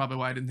 so that's probably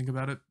why I didn't think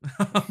about it.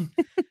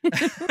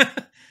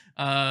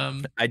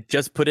 I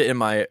just put it in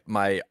my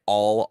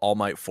All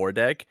Might 4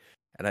 deck,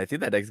 and I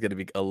think that deck's gonna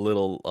be a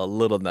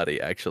little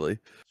nutty actually.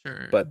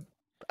 Sure, but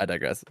I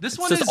digress. This it's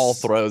one just is all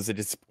throws and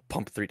just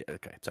pump 3.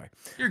 Okay, sorry.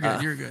 You're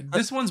good. You're good.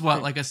 This one's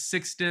what, like a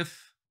 6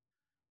 diff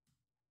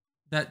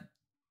that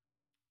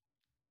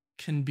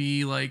can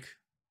be like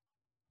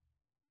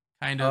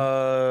kind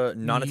of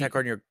non-attack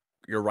card in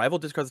your rival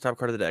discards the top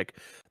card of the deck.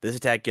 This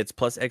attack gets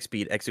plus X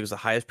speed. X equals the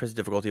highest present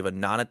difficulty of a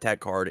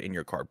non-attack card in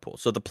your card pool.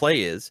 So the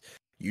play is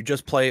you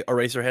just play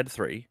Eraserhead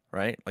 3,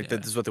 right? Like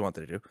this is what they want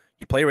to do.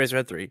 You play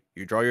Eraserhead 3,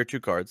 you draw your 2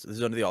 cards. This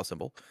is under the all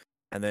symbol.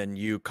 And then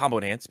you combo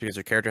enhance because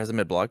your character has a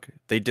mid block.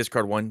 They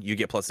discard 1, you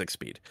get plus 6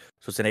 speed.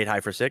 So it's an 8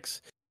 high for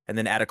 6. And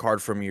then add a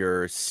card from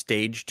your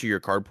stage to your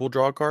card pool,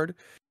 draw a card.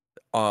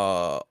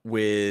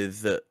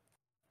 With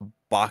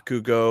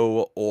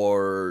Bakugo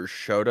or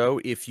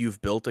Shoto, if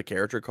you've built a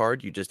character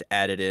card, you just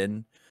add it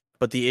in.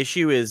 But the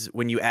issue is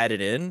when you add it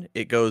in,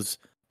 it goes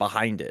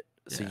behind it.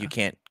 So you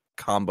can't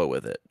combo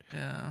with it.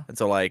 Yeah. And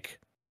so, like,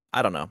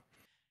 I don't know.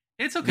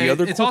 It's okay.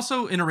 It's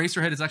also in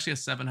Eraserhead, it's actually a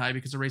 7 high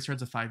because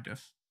Eraserhead's a 5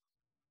 diff.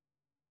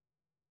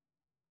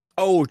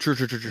 Oh, true.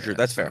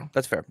 That's fair.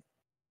 That's fair.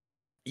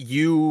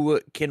 You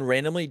can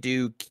randomly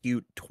do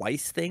cute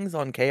twice things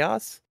on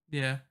Chaos.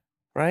 Yeah.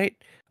 Right?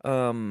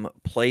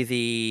 Play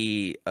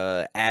the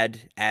add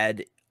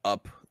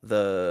up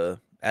the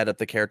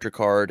character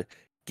card,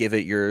 give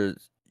it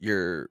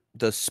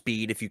the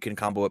speed if you can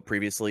combo it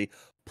previously,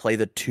 play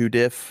the 2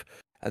 diff,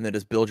 and then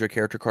just build your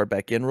character card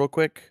back in real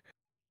quick.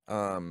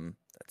 That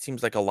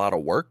seems like a lot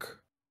of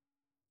work.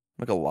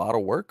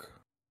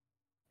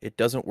 It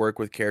doesn't work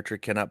with character,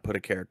 cannot put a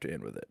character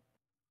in with it.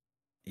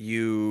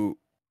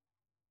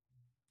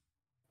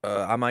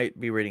 I might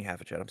be reading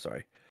half a chat, I'm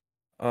sorry.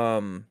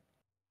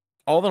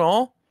 All in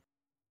all,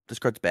 this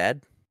card's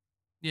bad.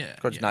 Yeah. This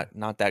card's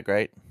not that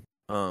great.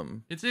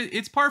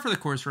 It's par for the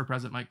course for a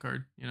present mic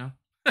card, you know?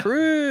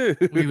 True.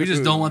 we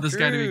just don't want this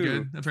guy to be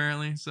good,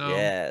 apparently. So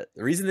yeah,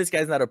 the reason this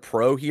guy's not a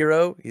pro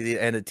hero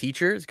and a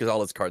teacher is because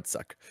all his cards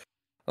suck.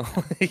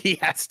 He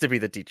has to be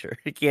the teacher.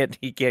 He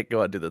can't go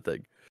out and do the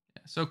thing.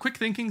 Yeah. So quick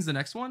thinking's the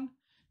next one.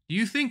 Do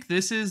you think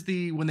this is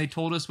when they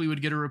told us we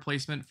would get a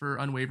replacement for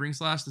Unwavering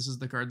Slash, this is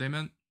the card they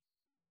meant?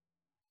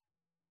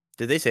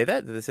 Did they say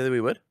that? Did they say that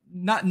we would?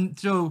 Not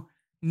so.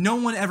 No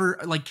one ever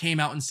like came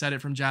out and said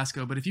it from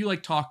Jasco, but if you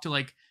like talk to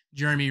like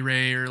Jeremy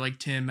Ray or like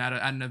Tim at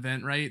an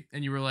event, right,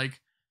 and you were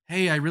like,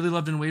 "Hey, I really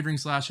loved Unwavering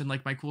Slash and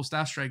like my cool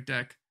Staff Strike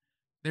deck,"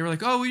 they were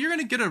like, "Oh, well, you're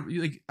gonna get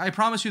I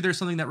promise you, there's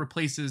something that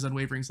replaces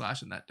Unwavering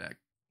Slash in that deck."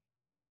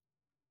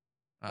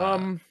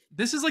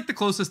 This is like the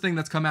closest thing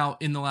that's come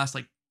out in the last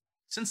like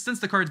since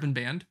the card's been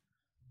banned.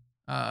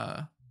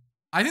 I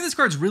think this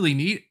card's really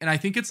neat, and I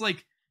think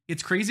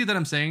it's crazy that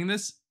I'm saying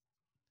this.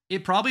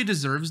 It probably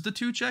deserves the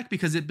 2 check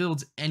because it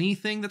builds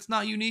anything that's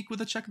not unique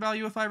with a check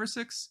value of 5 or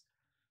 6.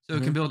 So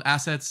it can build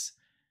assets,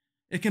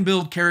 it can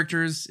build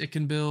characters, it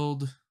can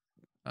build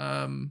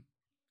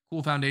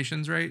cool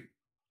foundations, right?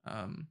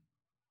 I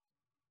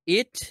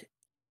think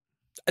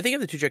if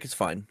the 2 check is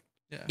fine.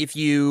 Yeah. If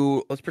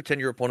let's pretend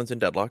your opponent's in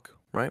deadlock,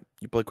 right?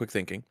 You play quick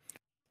thinking,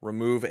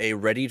 remove a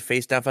readied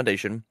face down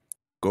foundation,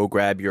 go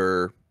grab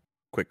your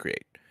quick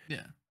create.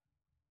 Yeah.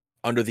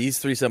 Under these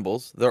 3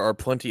 symbols, there are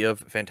plenty of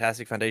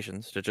fantastic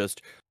foundations to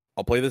just,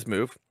 I'll play this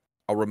move,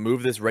 I'll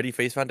remove this ready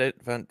face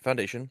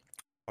foundation,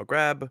 I'll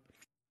grab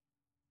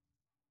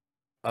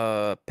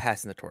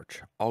passing the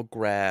torch, I'll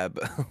grab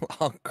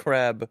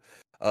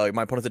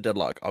my opponent's a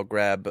deadlock, I'll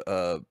grab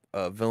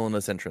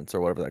villainous entrance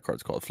or whatever that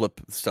card's called, flip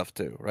stuff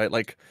too, right?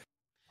 Like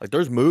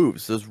there's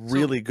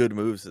really good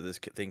moves that this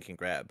thing can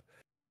grab.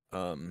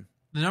 The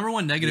number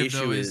one negative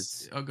though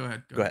is go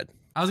ahead.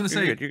 I was going to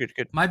say, you're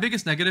good. My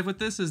biggest negative with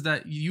this is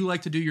that you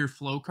like to do your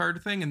flow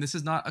card thing, and this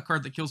is not a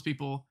card that kills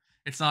people.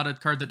 It's not a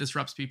card that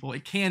disrupts people.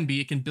 It can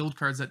build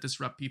cards that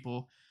disrupt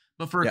people.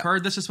 But for a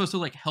card that's just supposed to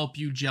like help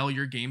you gel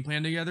your game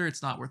plan together,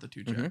 it's not worth a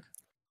 2 check.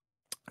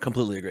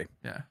 Completely agree.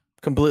 Yeah.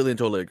 Completely and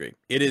totally agree.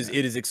 It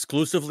is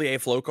exclusively a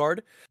flow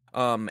card.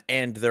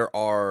 And there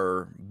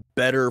are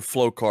better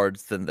flow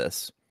cards than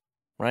this.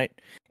 Right?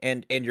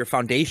 And your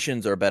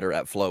foundations are better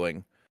at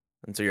flowing.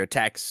 And so your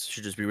attacks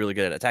should just be really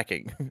good at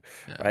attacking,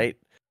 right?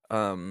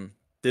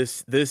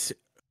 This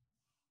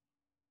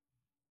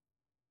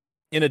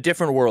in a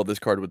different world, this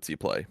card would see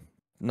play.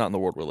 Not in the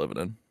world we're living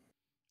in.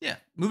 Yeah.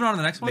 Moving on to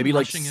the next one, Maybe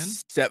like rushing in.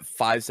 set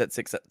 5, set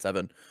 6, set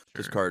 7.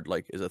 This Sure. card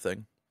like is a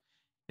thing.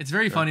 It's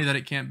very Sure. funny that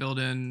it can't build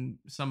in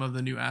some of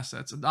the new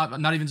assets.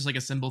 Not even just like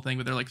a symbol thing,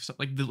 but they're like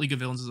the League of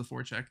Villains is a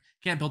 4-check.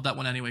 Can't build that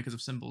one anyway because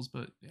of symbols,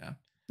 but yeah.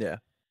 Yeah.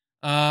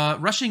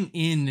 Rushing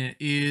in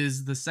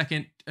is the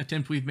second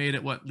attempt we've made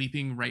at what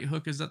leaping right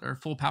hook is that, or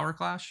full power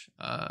clash.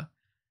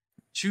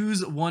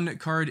 Choose one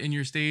card in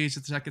your stage.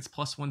 The attack gets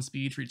 +1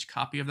 speed for each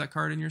copy of that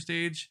card in your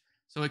stage.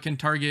 So it can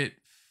target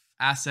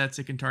assets,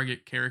 it can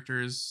target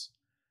characters.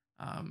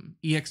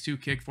 EX2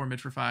 kick 4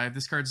 mid for 5.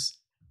 This card's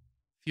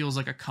feels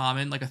like a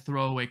common, like a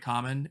throwaway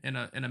common in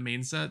a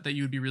main set that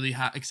you would be really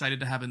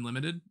excited to have in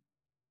limited.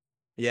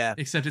 Yeah.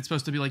 Except it's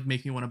supposed to be like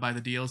make me want to buy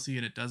the DLC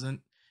and it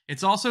doesn't.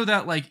 It's also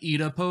that like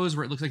Ida pose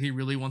where it looks like he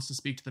really wants to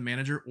speak to the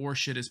manager or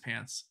shit his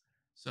pants.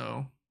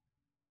 So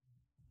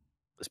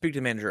Speak to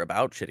the manager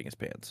about shitting his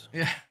pants.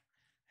 yeah.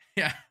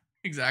 Yeah,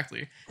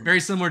 exactly.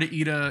 Very similar to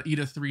Ida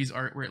 3's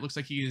art where it looks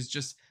like he is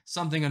just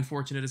something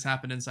unfortunate has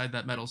happened inside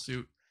that metal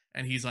suit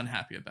and he's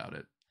unhappy about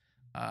it.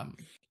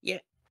 Yeah.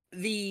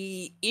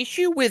 The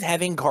issue with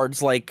having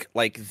cards like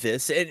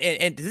this,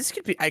 and this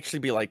could actually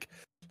be like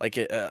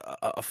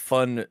a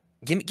fun.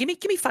 Give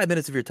me 5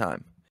 minutes of your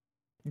time.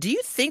 Do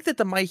you think that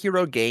the My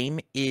Hero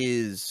game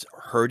is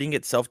hurting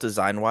itself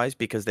design wise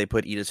because they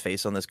put Ida's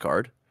face on this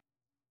card?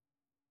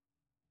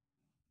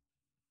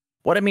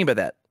 What I mean by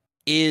that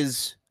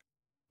is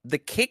the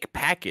kick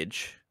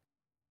package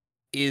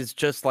is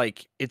just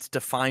like it's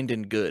defined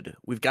and good.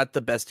 We've got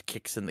the best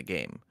kicks in the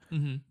game,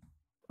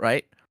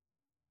 right?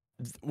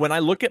 When I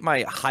look at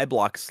my high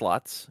block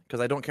slots, because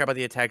I don't care about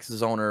the attack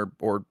zone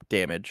or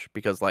damage,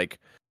 because like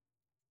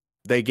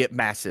they get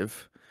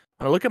massive.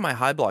 When I look at my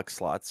high block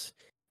slots,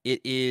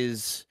 it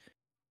is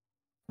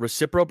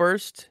Recipro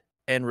Burst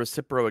and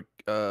Recipro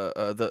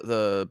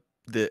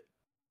the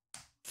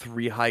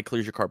 3 high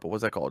clears your card. But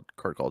what's that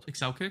card called?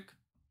 Excel Kick?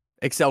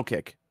 Excel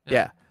Kick.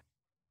 Yeah.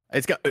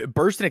 It's got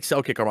Burst and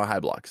Excel Kick are my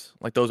high blocks.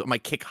 Like those are my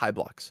kick high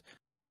blocks.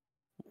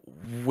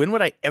 When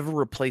would I ever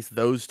replace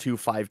those 2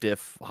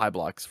 5-diff high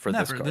blocks for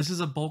Never. this card? This is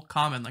a bulk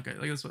common. Like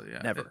this.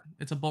 Yeah. Never.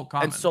 It's a bulk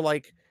common. And so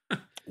like,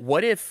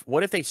 what if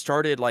they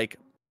started like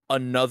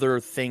another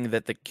thing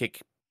that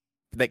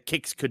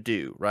kicks could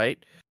do,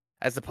 right?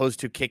 As opposed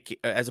to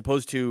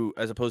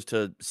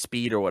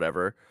speed or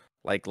whatever.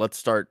 Like, let's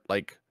start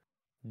like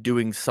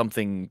doing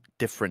something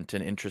different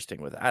and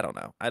interesting with it. I don't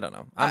know.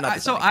 I'm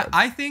not.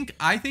 I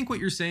think what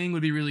you're saying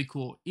would be really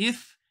cool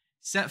if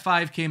set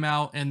 5 came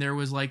out and there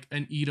was like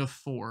an Ida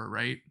 4,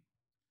 right?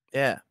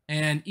 Yeah.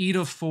 And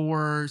Ida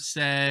 4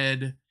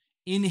 said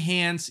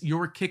enhance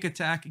your kick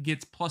attack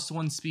gets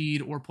 +1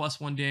 speed or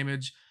 +1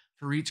 damage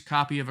for each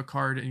copy of a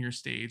card in your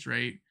stage,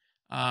 right?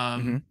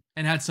 And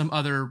had some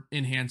other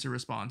enhancer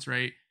response,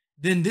 right?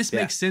 Then this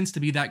makes sense to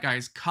be that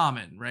guy's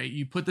common, right?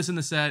 You put this in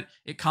the set,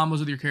 it combos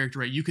with your character,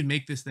 right? You can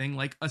make this thing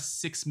like a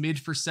 6 mid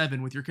for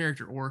 7 with your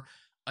character, or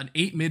an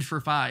 8 mid for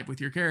 5 with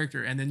your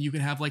character, and then you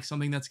can have like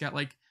something that's got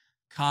like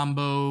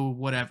combo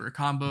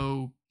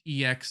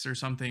EX or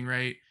something,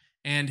 right?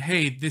 And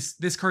hey,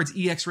 this card's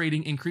EX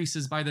rating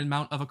increases by the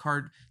amount of a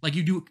card. Like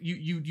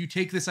you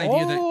take this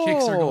idea that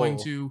kicks are going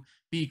to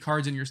be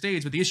cards in your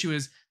stage, but the issue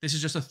is this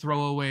is just a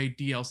throwaway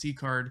DLC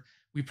card.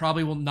 We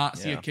probably will not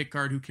see a kick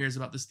card who cares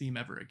about this theme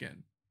ever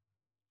again.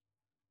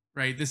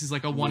 Right? This is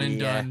like a one and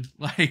done.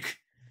 Like,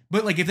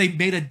 but like if they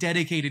made a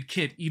dedicated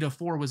kit, Ida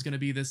 4 was going to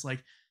be this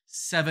like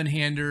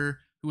 7-hander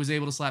who was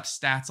able to slap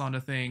stats onto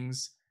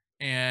things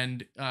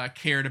and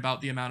cared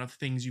about the amount of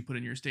things you put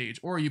in your stage.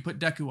 Or you put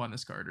Deku on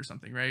this card or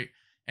something, right?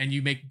 And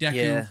you make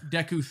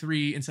Deku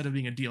 3, instead of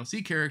being a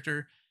DLC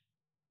character,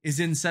 is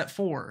in set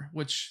 4,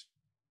 which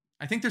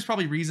I think there's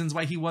probably reasons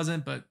why he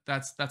wasn't, but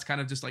that's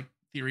kind of just like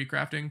theory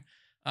crafting.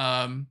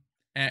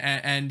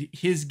 And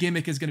his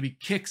gimmick is going to be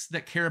kicks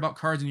that care about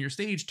cards in your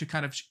stage to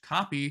kind of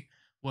copy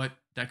what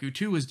Deku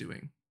 2 was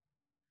doing.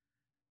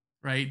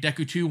 Right?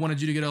 Deku 2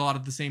 wanted you to get a lot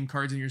of the same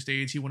cards in your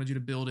stage. He wanted you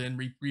to build in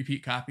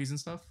repeat copies and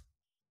stuff.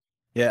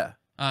 Yeah.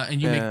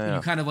 And you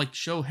you kind of like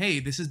show, hey,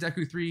 this is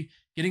Deku 3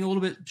 getting a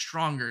little bit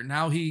stronger.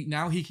 Now he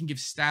can give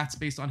stats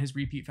based on his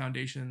repeat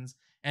foundations,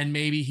 and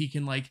maybe he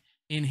can like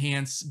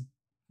enhance,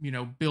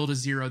 build a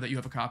 0 that you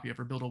have a copy of,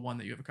 or build a 1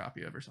 that you have a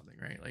copy of, or something,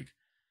 right? Like,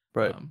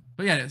 right.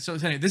 But yeah, so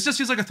anyway, this just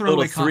feels like a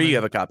throwaway build a 3 you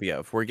have a copy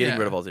of. We're getting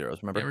rid of all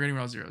zeros, remember? Yeah, we're getting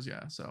rid of all zeros,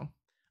 yeah. So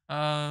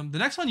the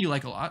next one you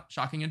like a lot,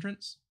 Shocking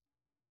Entrance.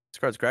 This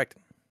card's correct.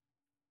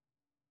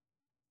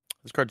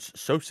 This card's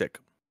so sick.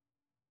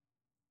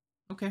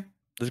 Okay.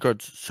 This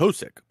card's so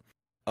sick.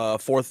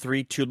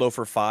 4/3, 2 low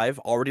for 5.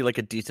 Already like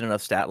a decent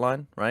enough stat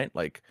line, right?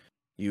 Like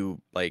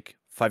you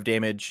 5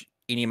 damage,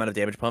 any amount of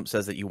damage pump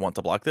says that you want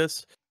to block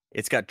this.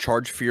 It's got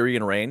Charge, Fury,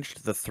 and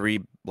Ranged, the 3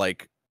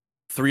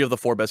 of the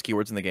 4 best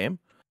keywords in the game,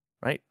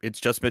 right? It's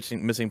just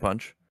missing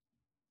Punch.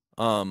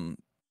 And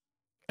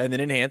then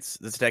Enhance.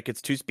 This deck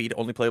gets 2 speed,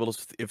 only playable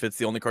if it's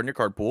the only card in your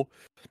card pool.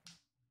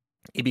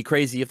 It'd be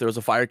crazy if there was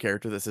a fire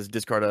character that says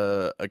discard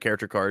a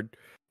character card.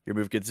 Your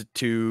move gets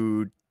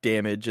 2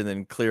 damage and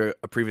then clear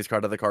a previous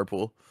card out of the card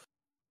pool.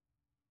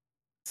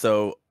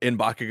 So in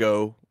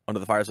Bakugo, under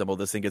the fire symbol,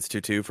 this thing gets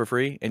 2/2 for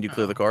free, and you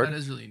clear the Oh, card. that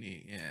is really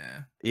neat.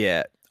 Yeah. Yeah.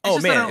 It's Oh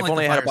just that I man, don't if like the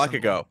only I had a fire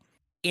Bakugo. symbol.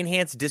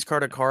 Enhance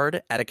discard a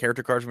card, add a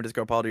character card from a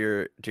discard pile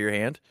to your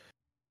hand.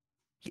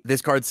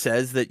 This card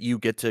says that you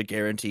get to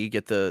guarantee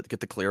get the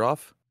clear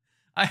off.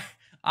 I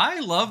I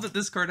love that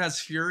this card has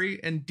Fury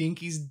and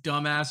Dinky's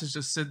dumbass is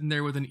just sitting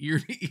there with an ear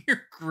to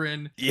ear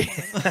grin. Yeah.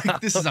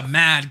 Like, this is a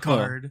mad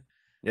card.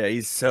 Yeah,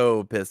 he's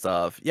so pissed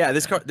off. Yeah, Yeah.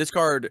 this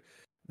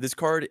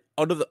card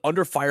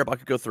under Fire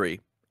Bakugo 3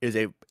 is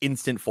a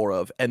instant 4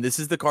 of, and this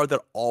is the card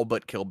that all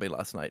but killed me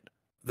last night.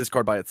 This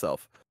card by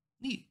itself.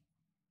 Neat.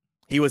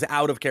 He was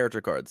out of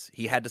character cards.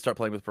 He had to start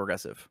playing with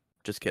progressive.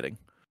 Just kidding.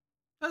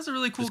 That's a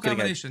really cool Just kidding,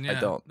 combination. I Yeah.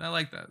 don't. I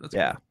like that. That's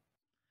Yeah. cool.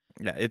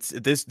 Yeah, it's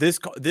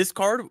this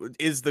card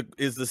is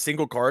the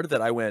single card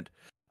that I went,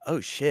 oh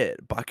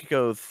shit,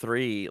 Bakugo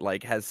 3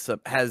 like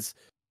has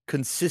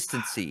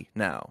consistency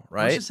now, It's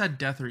right? just had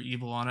death or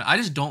evil on it. I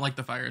just don't like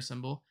the fire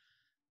symbol.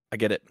 I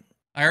get it.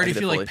 I already get it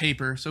feel like fully.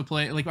 paper. So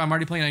I'm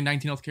already playing a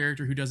 19 health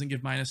character who doesn't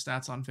give minus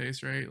stats on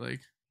face, right?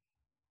 Like,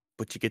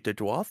 But you get to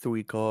draw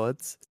 3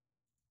 cards.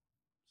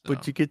 so.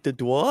 But you get to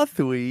draw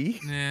 3.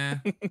 Yeah.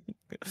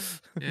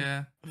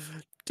 Yeah.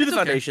 Do the It's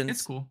okay. foundations.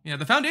 It's cool. Yeah,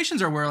 the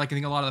foundations are where like I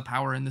think a lot of the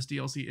power in this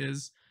DLC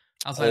is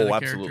outside of the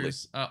absolutely.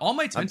 characters. All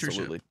Might's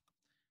Absolutely.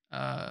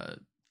 mentorship.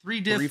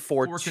 3 diff, 3,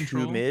 4, 4 2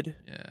 control. mid.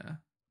 Yeah.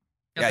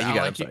 Yeah, you got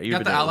it. I'm sorry. You've Got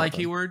been the doing it a ally long time.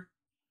 keyword.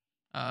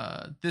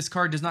 This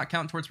card does not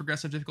count towards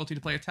progressive difficulty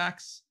to play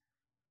attacks.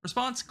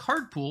 Response: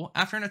 card pool.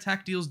 After an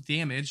attack deals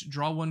damage,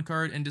 draw 1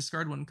 card and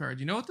discard 1 card.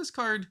 You know what this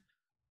card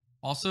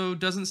also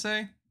doesn't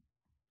say?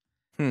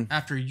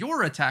 After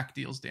your attack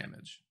deals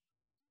damage.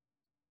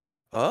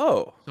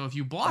 Oh. So if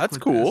you block That's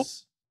with cool.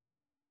 this,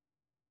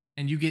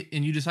 and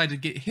you decide to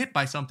get hit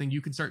by something,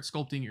 you can start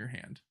sculpting your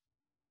hand.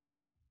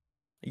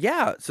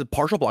 Yeah, so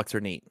partial blocks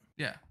are neat.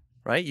 Yeah.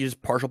 Right? You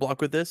just partial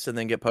block with this and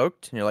then get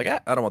poked, and you're like,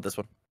 I don't want this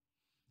one.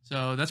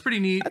 So that's pretty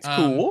neat. That's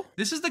cool.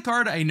 This is the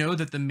card I know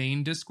that the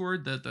main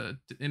Discord, the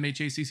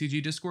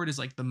MHACCG Discord, is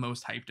like the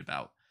most hyped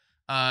about.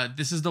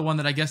 This is the one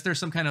that I guess there's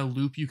some kind of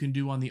loop you can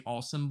do on the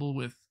all symbol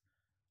with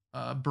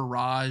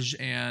barrage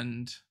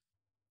and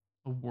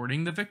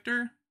awarding the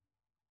victor.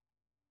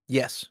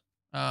 Yes.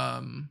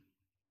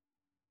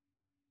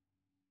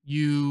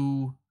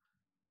 You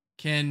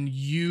can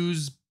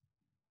use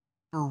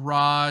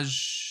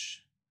barrage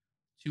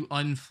to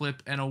unflip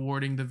and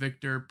awarding the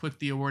victor, put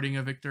the awarding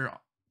a victor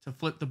to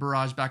flip the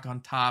barrage back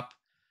on top,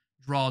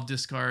 draw a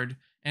discard.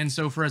 And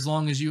so for as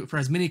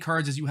many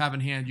cards as you have in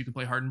hand, you can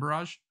play Hardened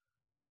Barrage.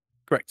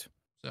 Correct.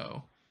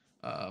 So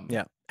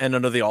yeah. And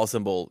under the all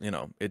symbol,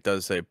 it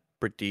does say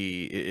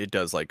it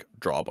does like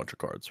draw a bunch of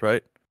cards,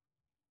 right?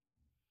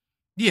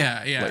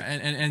 Yeah. Like,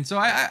 and so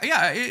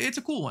it's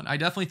a cool one. I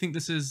definitely think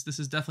this is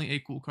definitely a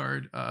cool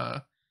card.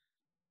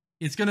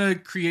 It's gonna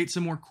create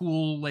some more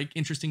cool, like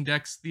interesting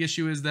decks. The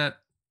issue is that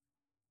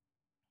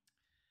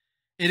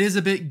it is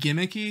a bit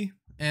gimmicky,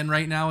 and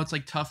right now it's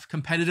like tough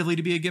competitively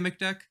to be a gimmick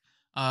deck.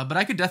 But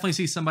I could definitely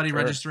see somebody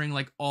registering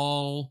like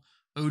all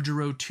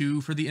Ojiro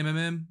 2 for the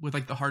MMM with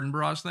like the Hardened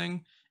Barrage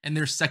thing, and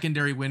their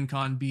secondary win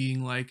con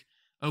being like,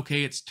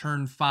 okay, it's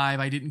turn 5.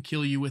 I didn't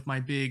kill you with my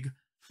big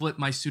flip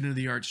my Student of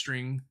the Art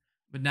string,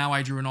 but now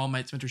I drew an All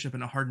Might's Mentorship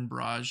and a Hardened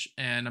Barrage,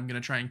 and I'm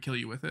gonna try and kill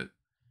you with it.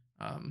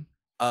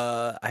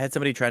 I had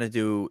somebody trying to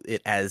do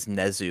it as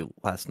Nezu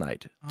last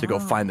night to go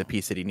find the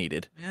piece that he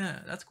needed. Yeah,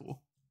 that's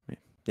cool.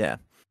 Yeah.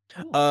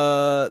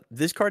 Cool.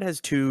 This card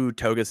has 2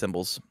 toga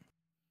symbols.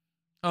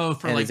 Oh,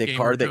 for like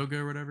Gamer Toga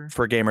or whatever?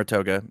 For Gamer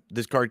Toga.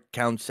 This card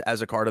counts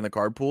as a card in the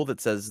card pool that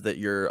says that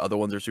your other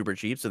ones are super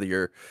cheap, so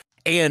that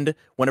and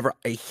whenever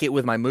I hit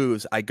with my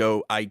moves, I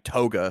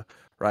Toga,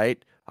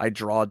 right? I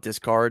draw a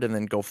discard and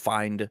then go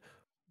find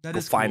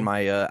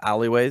my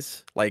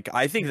alleyways. Like,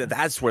 I think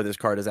that's where this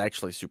card is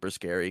actually super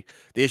scary.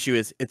 The issue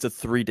is it's a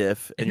 3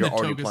 diff, and you're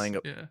already playing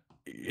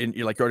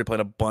you're already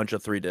playing a bunch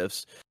of 3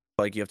 diffs.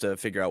 Like, you have to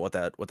figure out what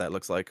that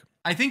looks like.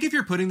 I think if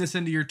you're putting this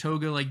into your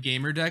Toga like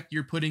gamer deck,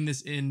 you're putting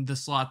this in the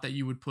slot that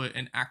you would put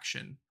an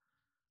action.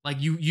 Like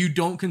you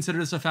don't consider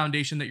this a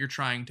foundation that you're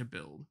trying to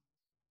build.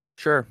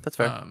 Sure, that's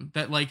fair.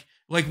 That like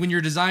when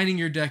you're designing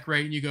your deck,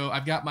 right, and you go,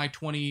 I've got my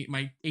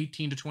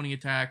 18 to 20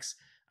 attacks,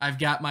 I've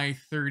got my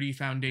 30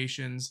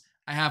 foundations,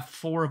 I have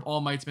 4 of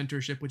All Might's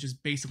Mentorship, which is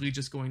basically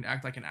just going to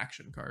act like an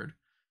action card.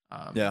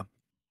 Yeah.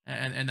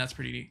 And that's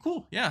pretty neat.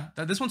 Cool. Yeah.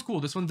 This one's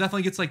cool. This one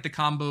definitely gets like the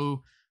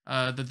combo,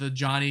 the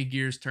Johnny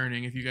gears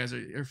turning. If you guys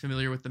are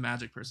familiar with the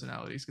Magic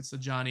personalities, it's the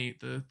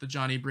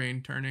Johnny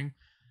brain turning.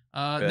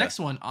 Next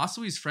one,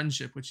 Asui's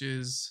Friendship, which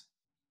is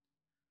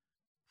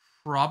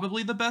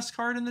probably the best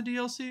card in the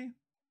DLC.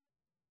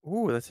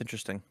 Ooh, that's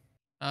interesting.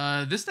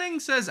 This thing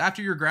says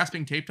after your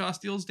grasping tape toss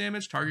deals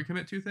damage, target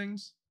commit 2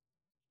 things.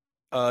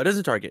 It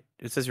doesn't target.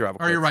 It says your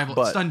rival. Or your rival.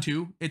 But stun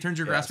 2. It turns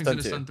your grasping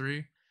into stun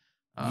 3.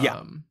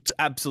 Yeah, it's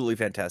absolutely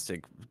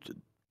fantastic.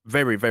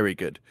 Very, very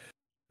good.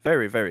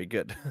 Very, very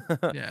good.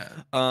 Yeah.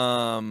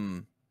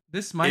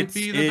 This might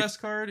be the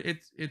best card.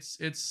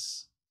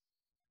 It's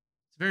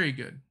very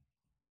good.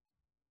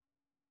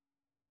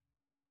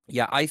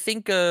 Yeah, I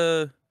think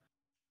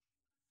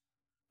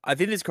I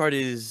think this card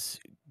is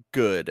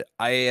good.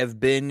 I have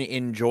been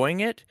enjoying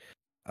it.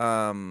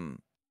 Um,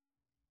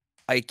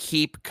 I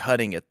keep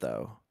cutting it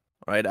though.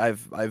 Right,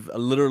 I've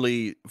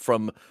literally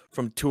from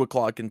 2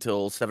 o'clock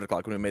until 7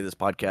 o'clock when we made this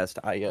podcast,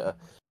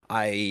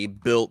 I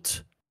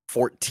built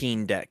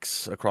 14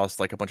 decks across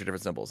like a bunch of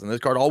different symbols, and this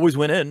card always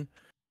went in,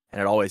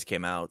 and it always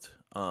came out.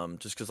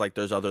 Just because like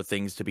there's other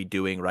things to be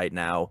doing right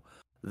now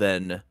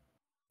than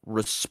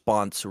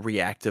response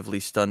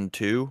reactively stun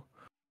 2.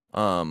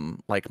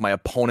 Like my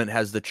opponent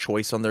has the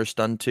choice on their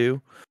stun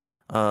 2.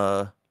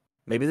 Uh,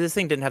 Maybe this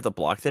thing didn't have the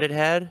block that it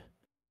had.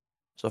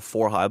 It's a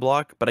 4 high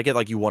block, but I get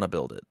like you want to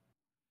build it,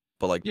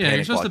 but like Yeah, you're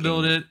panic supposed to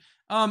build blocking.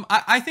 it.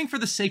 I think for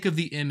the sake of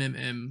the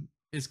MMM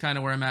is kind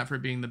of where I'm at for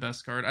it being the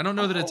best card. I don't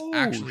know that it's Oh,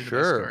 actually the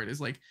best sure. card. Is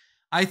like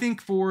I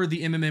think for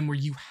the MMM where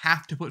you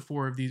have to put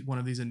one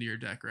of these into your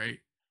deck, right?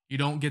 You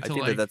don't get I to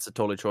think that like that's a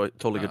totally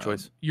good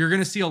choice. you're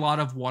gonna see a lot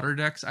of water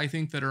decks, I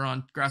think, that are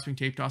on Grasping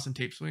Tape Toss and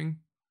Tape Swing.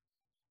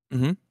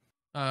 Mm-hmm.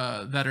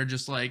 That are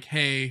just like,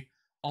 hey,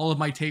 all of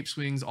my tape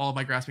swings, all of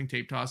my grasping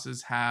tape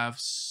tosses have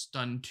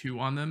stun 2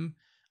 on them.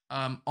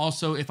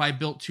 Also, if I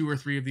built 2 or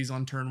 3 of these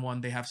on turn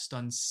 1, they have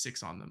stun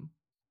 6 on them.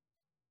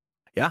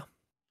 Yeah.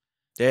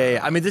 Yeah.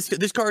 I mean, Uh,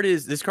 this card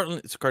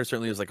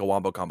certainly is like a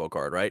wombo combo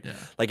card, right? yeah,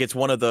 Like it's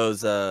one of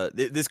those.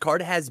 This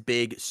card has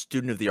big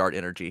student of the art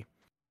energy,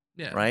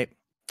 yeah, right?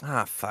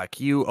 Ah, fuck.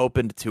 You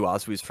opened to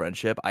Asui's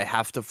friendship. I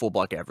have to full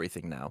block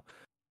everything now.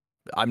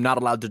 I'm not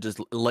allowed to just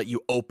let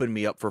you open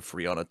me up for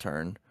free on a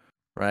turn,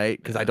 right?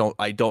 Because yeah.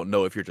 I don't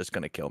know if you're just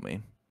gonna kill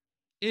me.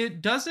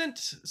 It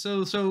doesn't.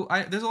 There's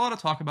a lot of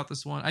talk about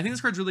this one. I think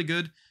this card's really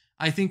good.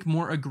 I think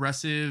more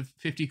aggressive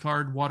 50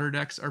 card water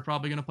decks are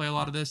probably going to play a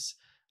lot of this.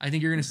 I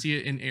think you're going to see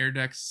it in air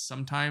decks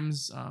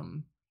sometimes.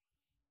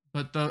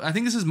 I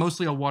think this is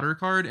mostly a water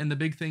card, and the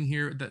big thing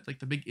here that like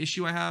the big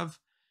issue I have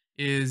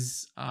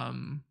is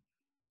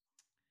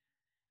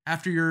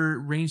after your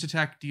ranged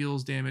attack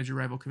deals damage, your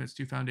rival commits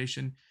to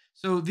foundation.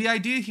 So the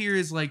idea here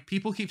is like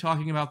people keep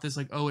talking about this,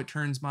 like, oh, it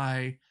turns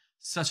my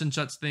such and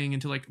such thing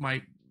into like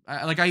my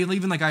like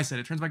I said,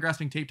 it turns my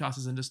grasping tape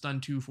tosses into stun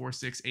 2, 4,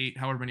 6, 8,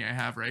 however many I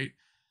have, right?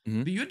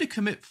 Mm-hmm. But you had to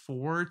commit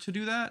 4 to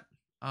do that.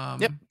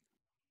 Yep.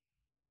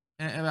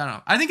 And I don't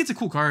know. I think it's a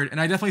cool card, and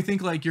I definitely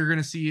think like you're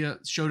gonna see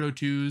Shoto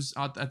 2s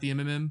at the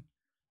MMM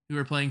who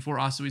are playing for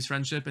Asui's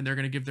friendship, and they're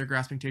gonna give their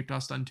grasping tape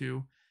toss stun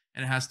 2,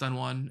 and it has stun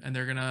 1, and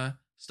they're gonna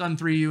stun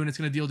 3 you, and it's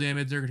gonna deal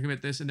damage. They're gonna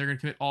commit this, and they're gonna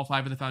commit all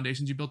 5 of the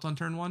foundations you built on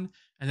turn 1,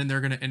 and then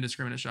they're gonna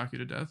indiscriminate shock you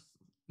to death.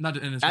 Not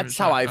to indiscriminate That's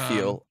how shock. I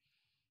feel.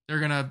 They're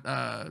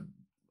gonna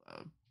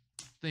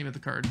name of the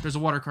card. There's a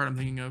water card I'm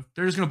thinking of.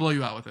 They're just gonna blow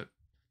you out with it.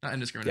 Not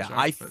indiscriminate Yeah, shock.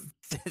 I But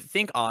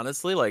think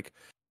honestly, like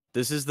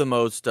this is the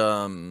most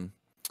air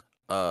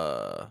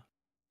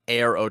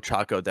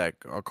Ochako deck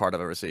or card I've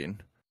ever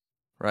seen.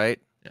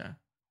 Right? yeah,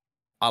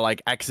 I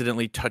like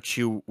accidentally touch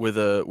you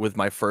with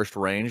my first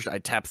ranged. I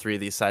tap 3 of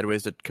these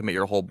sideways to commit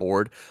your whole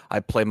board.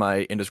 I play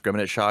my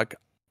indiscriminate shock.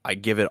 I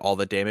give it all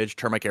the damage,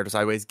 turn my character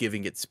sideways,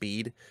 giving it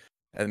speed,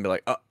 and then be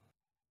like, oh,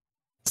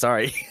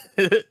 sorry,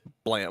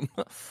 blam.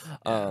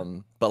 yeah.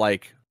 But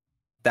like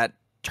that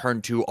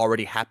turn 2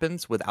 already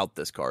happens without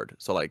this card.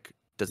 So like,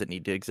 does it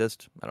need to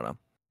exist? I don't know.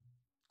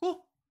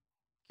 Cool.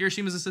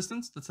 Hiroshima's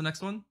Assistance. That's the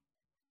next one.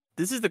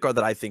 This is the card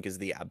that I think is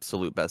the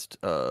absolute best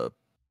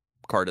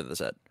card of the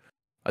set.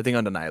 I think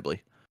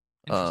undeniably.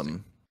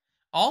 Interesting.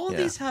 All of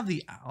Yeah. these have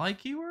the ally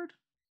keyword.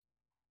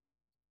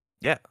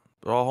 Yeah,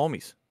 they're all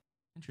homies.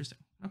 Interesting.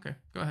 Okay,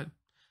 go ahead.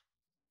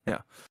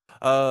 Yeah.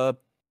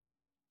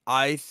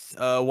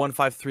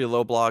 1/5/3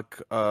 low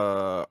block,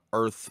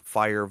 earth,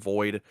 fire,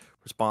 void.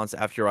 Response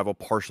after your rival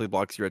partially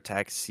blocks your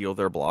attack, seal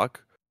their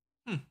block.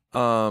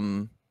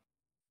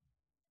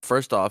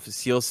 First off,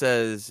 seal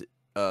says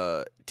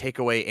take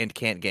away and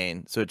can't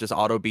gain. So it just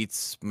auto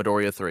beats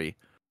Midoriya 3.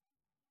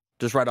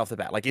 Just right off the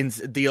bat. Like in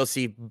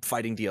DLC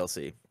fighting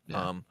DLC.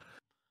 Yeah.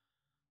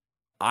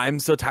 I'm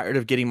so tired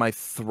of getting my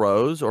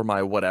throws or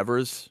my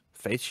whatever's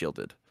face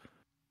shielded.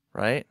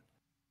 Right?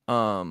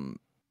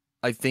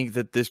 I think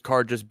that this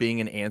card just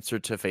being an answer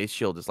to face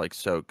shield is like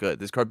so good.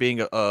 This card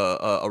being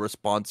a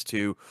response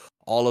to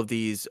all of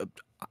these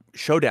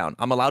showdown.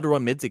 I'm allowed to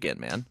run mids again,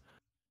 man.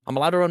 I'm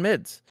allowed to run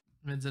mids.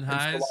 Mids and And so,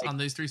 highs like, on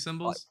these 3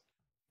 symbols.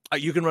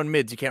 You can run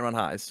mids, you can't run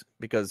highs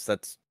because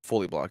that's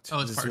fully blocked.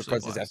 Oh, it's This partially card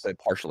is blocked. actually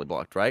partially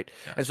blocked, right?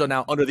 Gotcha. And so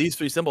now under these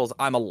 3 symbols,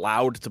 I'm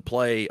allowed to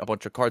play a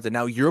bunch of cards, and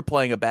now you're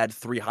playing a bad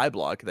 3 high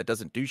block that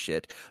doesn't do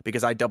shit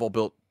because I double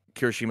built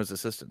Kirishima's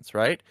Assistance,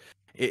 right?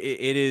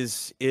 It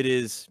is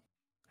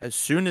as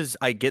soon as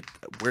I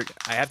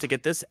have to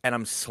get this, and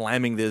I'm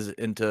slamming this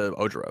into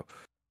Ojiro.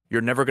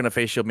 You're never gonna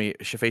face shield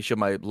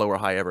my lower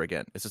high ever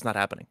again. It's just not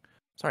happening.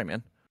 Sorry,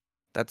 man.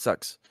 That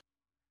sucks.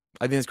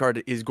 I think this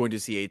card is going to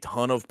see a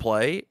ton of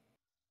play.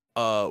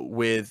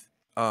 With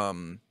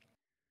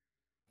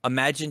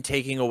imagine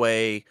taking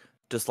away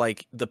just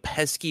like the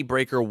pesky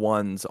breaker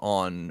 1s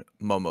on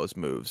Momo's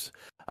moves.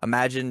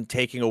 Imagine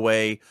taking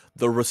away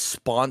the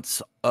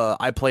response.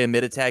 I play a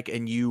mid attack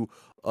and you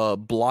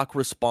block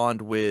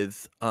respond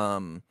with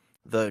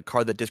the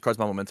card that discards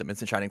my momentum,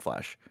 Instant Shining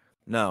Flash.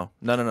 No.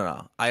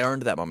 I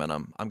earned that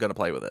momentum. I'm gonna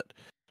play with it.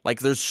 Like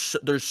there's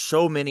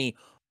so many,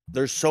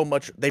 there's so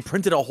much. They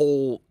printed a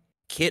whole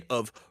kit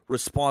of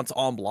response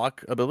on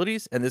block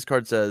abilities, and this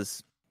card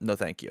says no,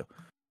 thank you.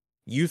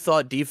 You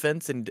thought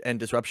defense and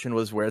disruption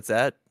was where it's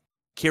at.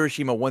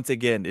 Kirishima once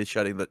again is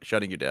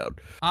shutting you down.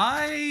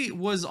 I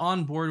was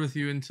on board with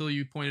you until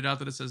you pointed out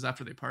that it says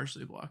after they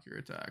partially block your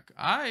attack.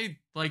 I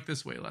like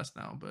this way less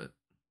now, but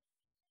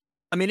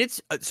I mean,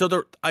 it's so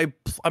there. I'm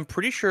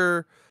pretty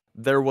sure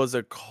there was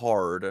a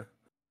card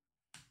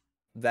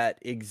that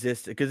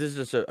existed because this is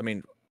just a. I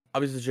mean,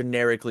 obviously a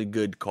generically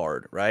good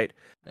card, right?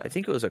 yeah. I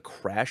think it was a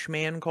Crash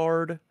Man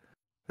card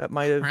that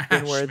might have been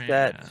Crash where it's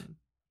at. Man.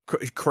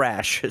 Crash,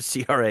 CRASH.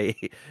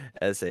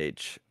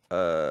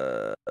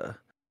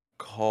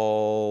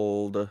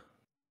 Called.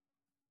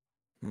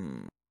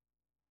 I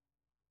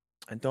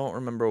don't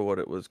remember what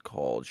it was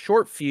called.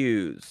 Short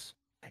Fuse.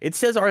 It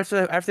says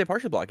after they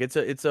partially block. It's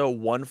a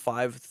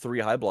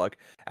 1/5/3 high block.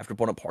 After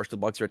opponent partially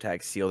blocks their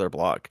attack, seal their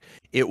block.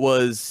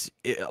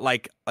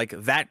 Like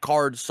that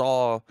card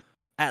saw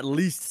at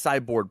least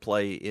sideboard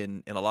play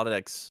in a lot of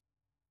decks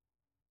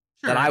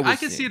Sure, that I I was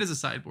can see seeing. it as a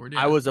sideboard.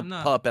 I Yeah, was a I'm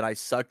not. pup and I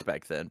sucked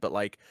back then, but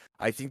like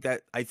I think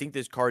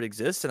this card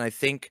exists, and I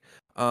think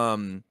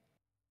that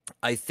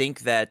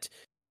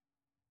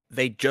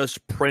they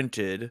just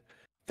printed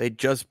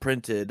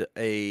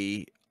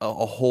a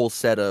whole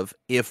set of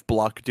if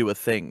block do a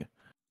thing.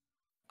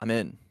 I'm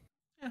in.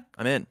 Yeah.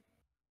 I'm in.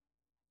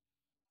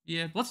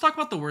 Yeah, let's talk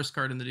about the worst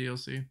card in the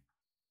DLC. This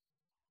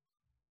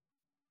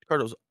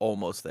card was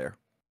almost there.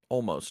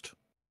 Almost.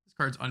 This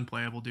card's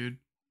unplayable, dude.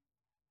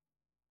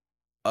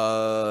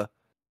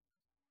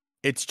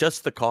 It's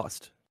just the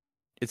cost.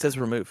 It says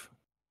remove.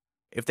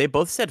 If they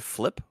both said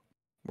flip,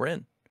 we're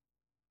in.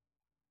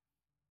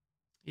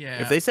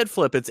 Yeah. If they said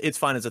flip, it's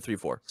fine as a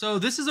 3/4. So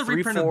this is a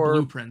reprint 3/4 of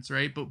Blueprints,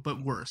 right?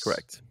 But worse.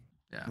 Correct.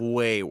 Yeah.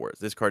 Way worse.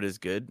 This card is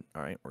good.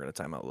 All right, we're gonna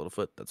time out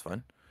Littlefoot. That's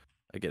fine.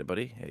 I get it,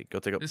 buddy. Hey, go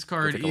take a. This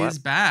card take a lap. is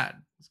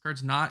bad. This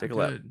card's not Take a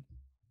lap. good.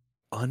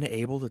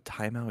 Unable to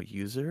time out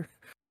user?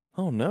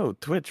 Oh no,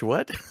 Twitch,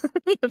 what?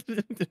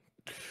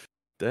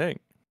 Dang.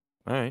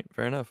 All right,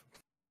 fair enough.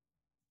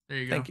 There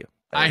you go. Thank you.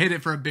 I hit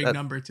it for a big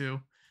number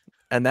too.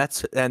 And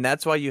that's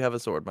why you have a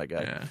sword, my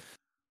guy.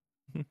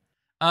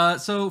 Yeah.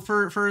 So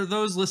for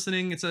those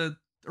listening, it's a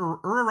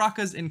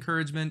Uraraka's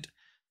Encouragement,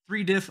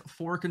 3 diff,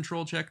 4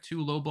 control check,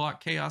 2 low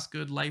block, chaos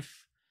good,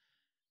 life.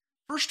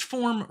 First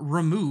form,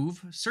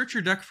 remove. Search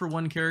your deck for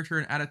 1 character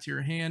and add it to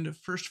your hand.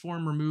 First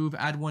form, remove.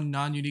 Add 1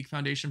 non-unique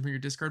foundation from your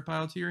discard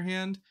pile to your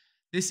hand.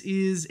 This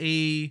is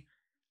a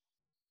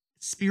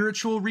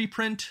spiritual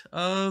reprint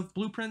of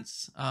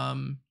Blueprints.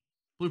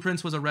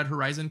 Blueprints was a Red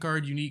Horizon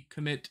card. Unique,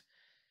 commit.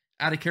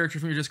 Add a character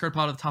from your discard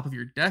pile to the top of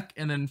your deck,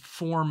 and then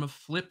form,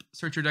 flip.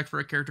 Search your deck for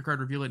a character card,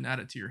 reveal it, and add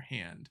it to your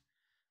hand.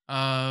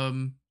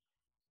 I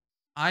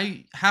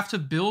have to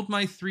build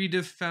my 3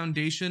 diff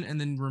foundation and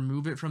then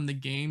remove it from the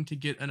game to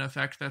get an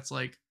effect that's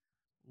like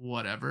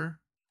whatever.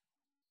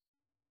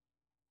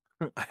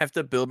 I have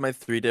to build my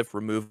 3 diff,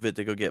 remove it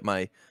to go get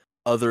my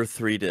other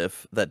 3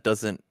 diff that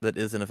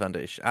isn't a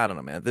foundation. I don't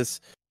know, man.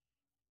 This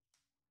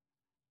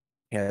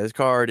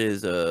card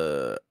is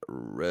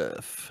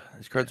rough.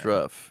 This card's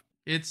rough.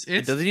 It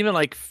doesn't even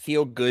like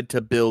feel good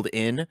to build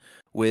in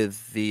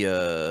with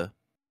the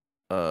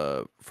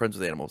Friends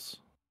with Animals.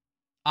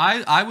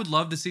 I would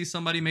love to see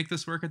somebody make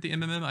this work at the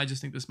MMM. I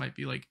just think this might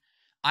be like,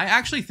 I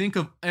actually think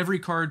of every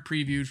card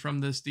previewed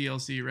from this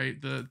DLC,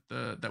 right?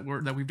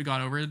 That we've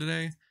gone over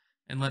today.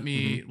 And let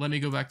me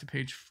go back to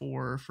page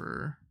 4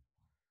 for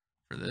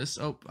this.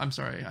 Oh, I'm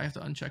sorry. I have to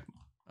uncheck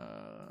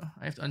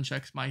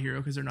My Hero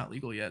because they're not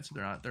legal yet, so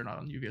they're not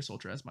on UVS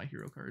Ultra as My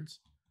Hero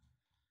cards.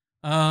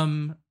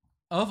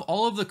 Of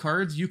all of the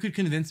cards, you could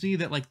convince me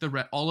that like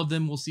all of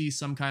them will see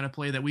some kind of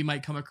play, that we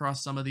might come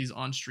across some of these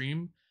on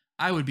stream.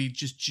 I would be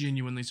just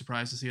genuinely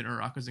surprised to see an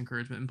Uraraka's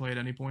Encouragement in play at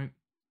any point.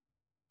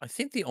 I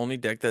think the only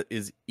deck that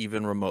is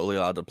even remotely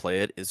allowed to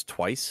play it is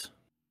Twice.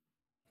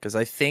 Because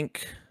I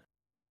think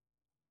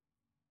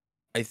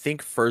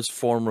first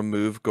form,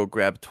 remove, go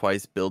grab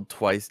Twice, build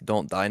Twice,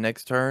 don't die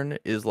next turn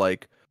is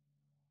like,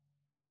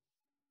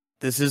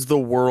 this is the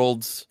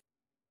world's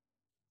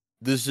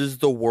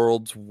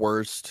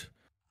worst.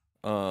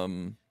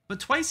 But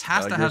Twice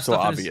has to have so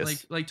stuff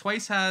obvious. Like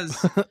Twice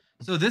has.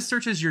 So this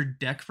searches your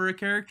deck for a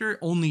character,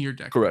 only your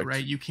deck, Correct.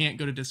 right? You can't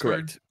go to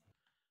discard. Correct.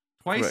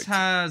 Twice Correct.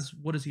 has,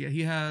 what is he?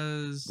 He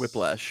has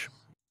Whiplash,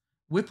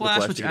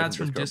 which adds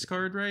from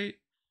discard, right?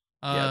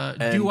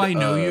 Yeah. Do I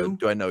know you?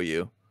 Do I know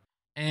you?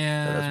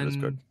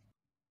 And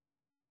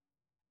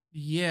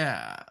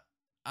yeah,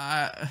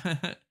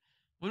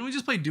 wouldn't we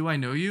just play Do I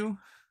Know You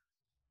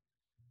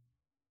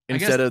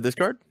instead of this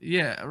card?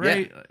 Yeah,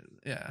 right.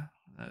 Yeah,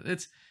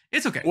 it's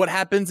okay. What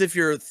happens if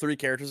your 3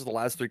 characters are the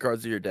last 3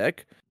 cards of your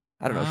deck?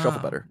 I don't know.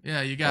 Shuffle better.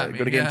 Yeah, you got me.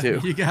 Go to game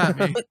 2. You got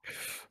me.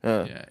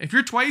 Yeah, if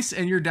you're Twice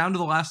and you're down to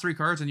the last 3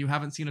 cards and you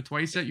haven't seen a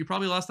Twice yet, you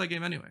probably lost that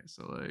game anyway.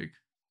 So like,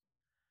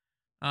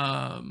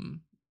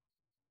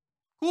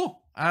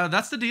 cool.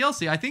 That's the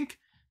DLC. I think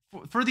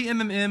for the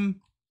MMM,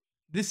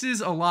 this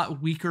is a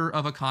lot weaker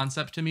of a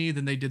concept to me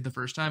than they did the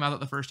first time. I thought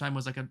the first time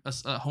was like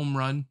a home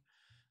run.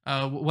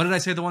 What did I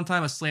say the one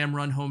time? A slam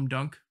run home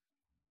dunk.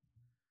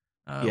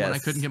 When I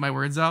couldn't Yes. get my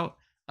words out.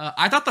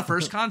 I thought the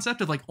first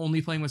concept of like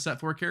only playing with set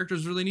 4 characters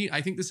was really neat.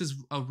 I think this is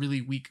a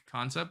really weak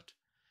concept.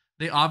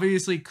 They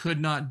obviously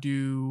couldn't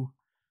do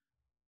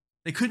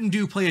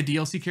play a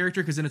DLC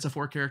character because then it's a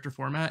 4 character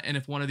format, and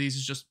if one of these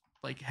is just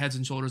like heads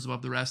and shoulders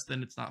above the rest,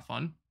 then it's not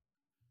fun.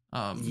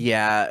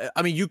 Yeah,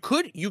 I mean, you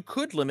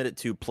could limit it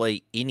to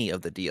play any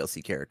of the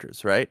DLC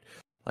characters, right?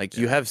 Like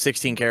you have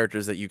 16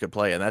 characters that you could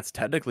play, and that's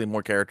technically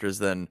more characters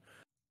than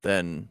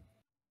the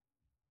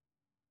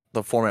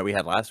format we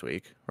had last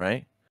week,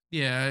 right?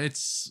 Yeah,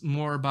 it's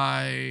more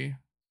by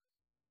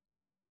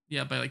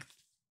by like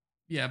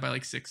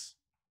 6.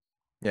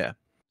 Yeah.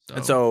 So,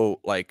 And so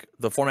like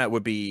the format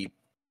would be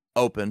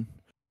open.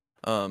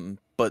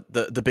 But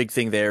the big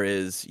thing there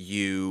is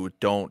you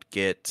don't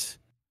get,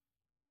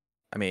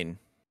 I mean,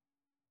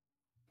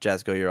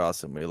 Jazzgo, you're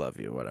awesome. We love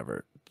you,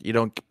 whatever. You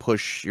don't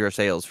push your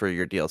sales for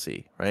your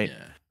DLC, right?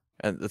 yeah.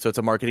 And so it's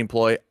a marketing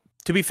ploy.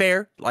 To be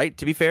fair,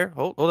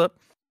 hold up.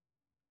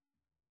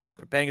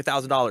 We're paying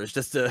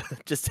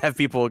 $1,000 just to have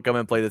people come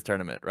and play this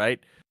tournament, right?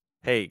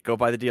 Hey, go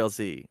buy the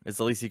DLC. It's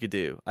the least you could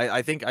do.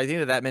 I think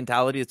that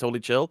mentality is totally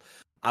chill.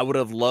 I would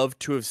have loved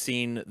to have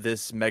seen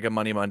this Mega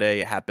Money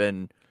Monday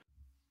happen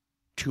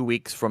 2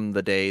 weeks from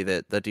the day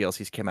that the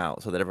DLCs came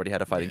out, so that everybody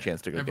had a fighting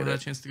chance to go get it. Everyone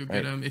had a chance to go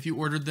get them. If you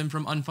ordered them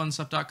from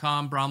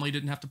unfunstuff.com, Bromley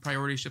didn't have to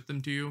priority ship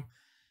them to you.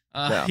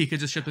 He could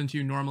just ship them to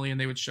you normally,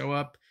 and they would show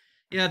up.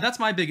 Yeah, that's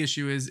my big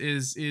issue. Is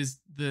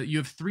you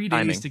have 3 days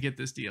Timing to get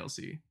this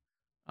DLC.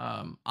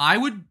 I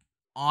would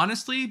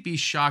honestly be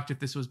shocked if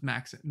this was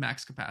max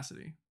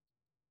capacity.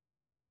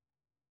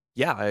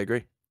 Yeah, I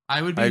agree. I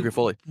agree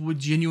fully. Would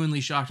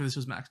genuinely shocked if this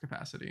was max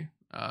capacity.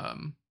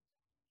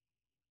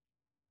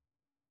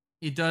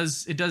 It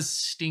does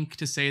stink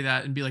to say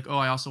that and be like, oh,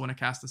 I also want to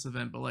cast this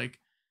event, but like,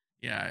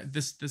 yeah,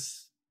 this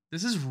is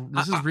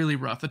really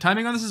rough. The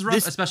timing on this is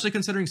rough, especially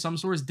considering some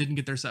stores didn't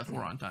get their set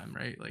 4 on time,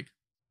 right? Like,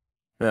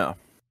 yeah,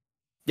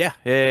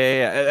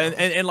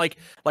 and like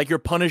you're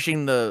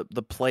punishing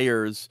the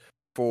players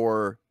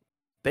for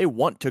they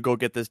want to go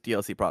get this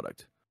DLC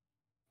product.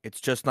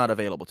 It's just not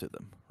available to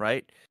them,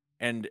 right?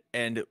 And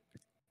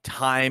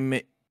time,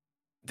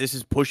 this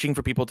is pushing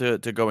for people to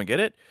go and get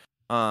it.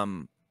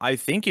 I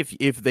think if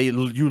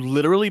you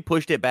literally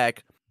pushed it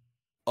back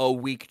a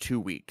week, 2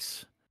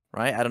 weeks,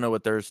 right? I don't know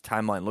what their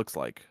timeline looks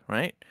like,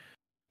 right?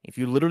 If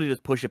you literally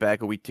just push it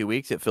back a week, 2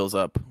 weeks, it fills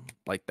up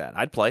like that.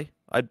 I'd play.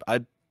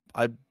 I'd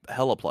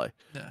hella play.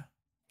 Yeah.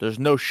 There's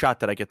no shot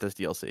that I get this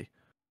DLC.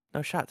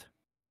 No shot.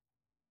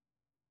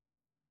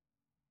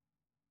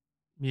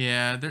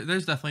 Yeah,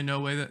 there's definitely no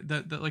way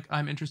that like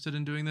I'm interested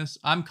in doing this.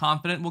 I'm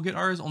confident we'll get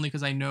ours only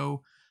because I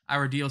know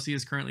our DLC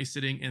is currently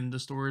sitting in the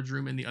storage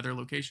room in the other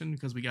location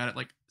because we got it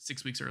like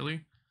 6 weeks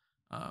early.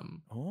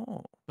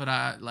 But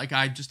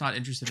I'm just not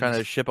interested. Trying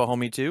to ship a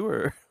homie too,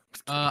 or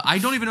I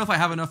don't even know if I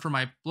have enough for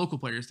my local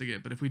players to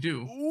get. But if we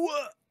do,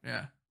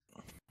 yeah,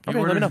 okay,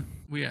 let me know.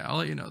 Yeah, I'll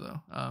let you know though.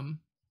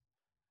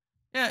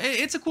 Yeah,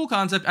 it's a cool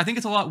concept. I think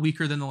it's a lot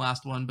weaker than the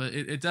last one, but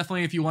it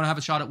definitely, if you want to have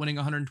a shot at winning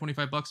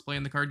 $125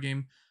 playing the card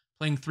game,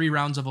 playing 3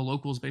 rounds of a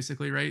locals,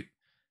 basically, right?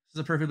 This is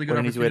a perfectly good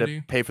opportunity. An easy way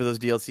to pay for those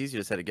DLCs. You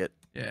just had to get.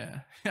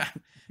 Yeah.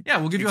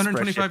 We'll give you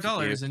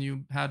 $125, and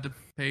you had to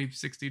pay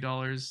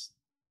 $60.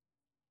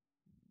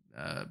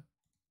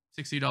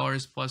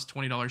 $60 plus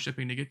 $20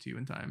 shipping to get to you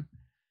in time.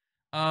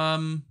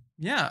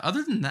 Yeah.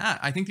 Other than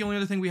that, I think the only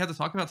other thing we had to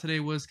talk about today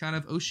was kind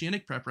of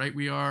Oceanic prep, right?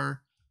 We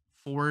are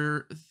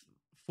 4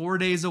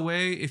 days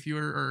away. If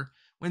you're or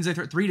Wednesday,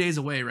 3 days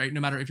away, right?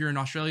 No matter if you're in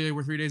Australia,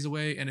 we're 3 days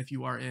away, and if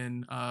you are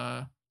in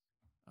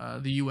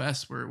the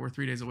US, we're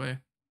 3 days away.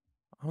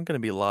 I'm gonna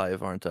be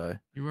live, aren't I?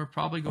 You are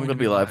probably going. I'm gonna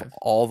be live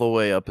all the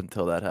way up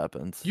until that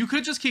happens. You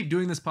could just keep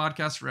doing this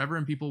podcast forever,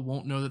 and people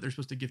won't know that they're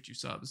supposed to gift you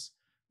subs.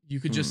 You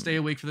could just stay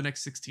awake for the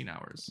next 16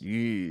 hours.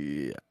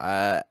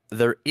 Yeah,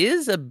 there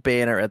is a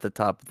banner at the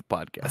top of the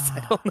podcast. I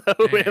don't know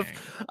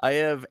if I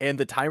have, and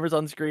the timer's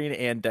on screen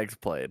and Dex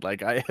played.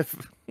 Like I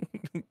have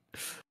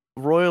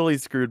royally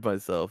screwed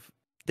myself.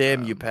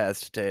 Damn you,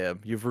 past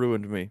Tam. You've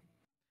ruined me.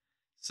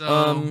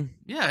 So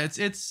yeah,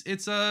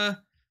 it's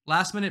a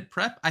last minute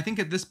prep. I think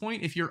at this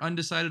point, if you're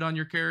undecided on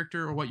your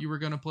character or what you were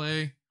gonna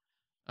play,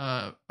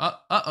 we're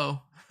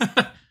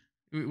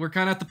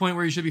kind of at the point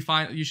where you should be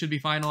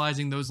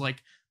finalizing those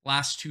like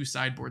last 2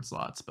 sideboard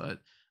slots. But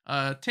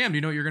Tam, do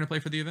you know what you're gonna play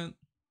for the event?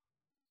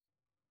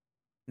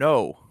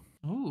 No.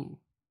 Oh.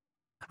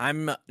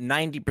 I'm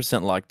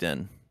 90% locked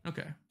in.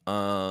 Okay.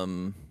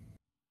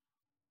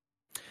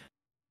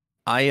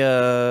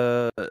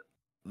 The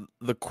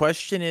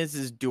question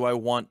is do I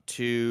want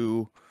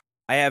to?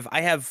 I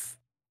have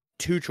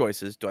 2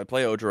 choices. Do I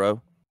play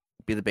Ojiro,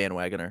 be the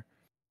bandwagoner,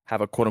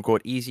 have a quote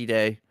unquote easy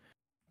day,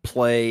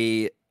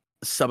 play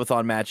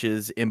subathon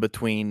matches in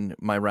between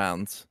my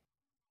rounds,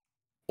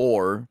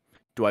 or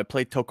do I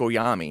play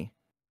Tokoyami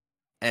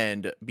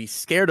and be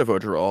scared of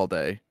Ojiro all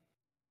day,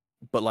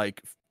 but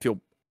like feel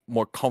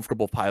more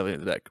comfortable piloting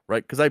the deck,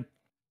 right? Because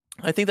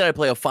I think that I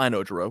play a fine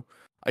Ojiro.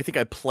 I think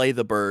I play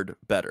the bird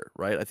better,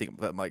 right? I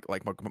think that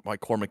my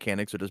core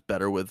mechanics are just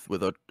better with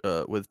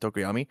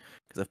Tokoyami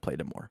because I've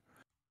played it more.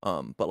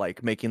 But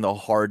like making the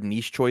hard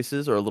niche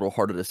choices are a little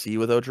harder to see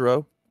with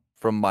Ojiro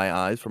from my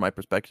eyes, from my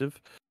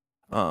perspective.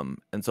 And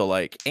so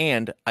like,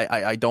 and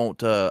I don't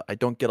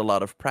get a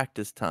lot of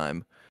practice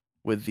time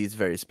with these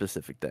very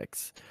specific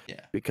decks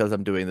Yeah. because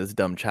I'm doing this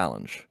dumb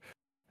challenge.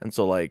 And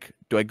so like,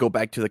 do I go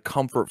back to the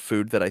comfort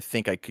food that I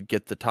think I could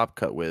get the top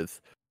cut with,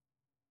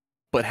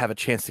 but have a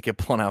chance to get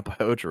blown out by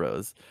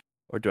Ojiros,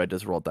 or do I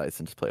just roll dice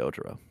and just play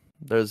Ojiro?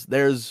 There's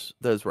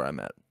where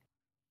I'm at.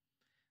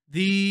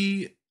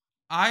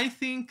 I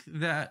think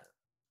that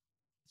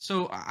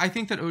I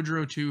think that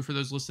Ojiro 2, for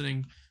those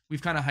listening,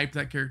 we've kind of hyped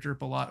that character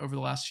up a lot over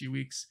the last few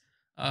weeks.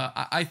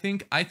 I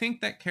think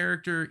that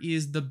character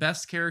is the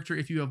best character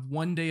if you have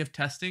 1 day of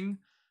testing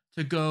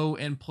to go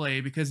and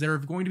play, because there are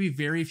going to be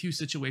very few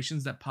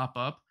situations that pop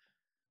up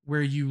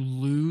where you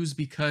lose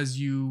because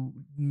you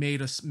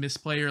made a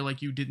misplay or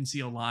like you didn't see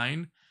a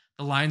line.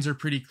 The lines are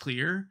pretty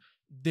clear.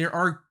 There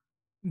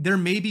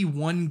may be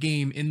one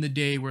game in the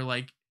day where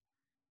like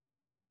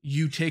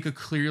you take a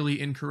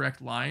clearly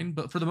incorrect line,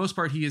 but for the most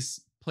part, he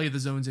is play the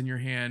zones in your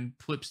hand,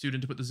 flip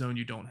student to put the zone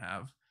you don't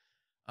have.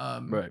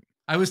 Right.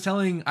 I was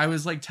telling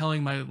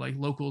my like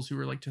locals who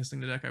were like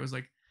testing the deck, I was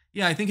like,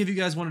 yeah, I think if you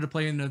guys wanted to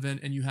play in an event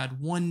and you had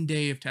 1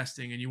 day of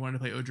testing and you wanted to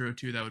play Ojiro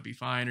 2, that would be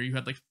fine. Or you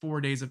had like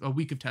 4 days of a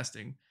week of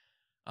testing.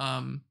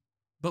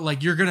 But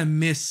like you're gonna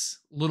miss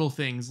little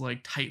things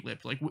like tight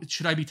lip. Like,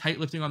 should I be tight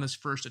lifting on this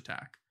first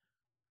attack?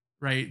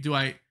 Right?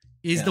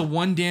 Is the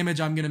 1 damage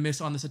I'm gonna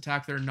miss on this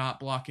attack they're not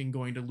blocking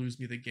going to lose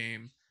me the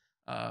game?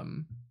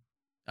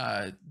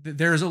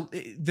 There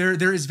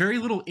is very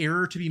little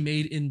error to be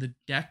made in the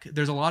deck.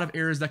 There's a lot of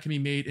errors that can be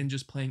made in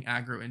just playing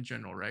aggro in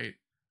general, right?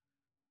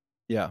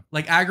 Yeah.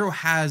 Like aggro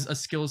has a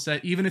skill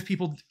set, even if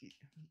people,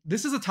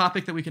 this is a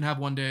topic that we can have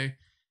one day.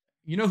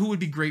 You know who would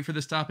be great for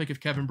this topic if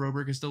Kevin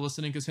Broberg is still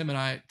listening, because him and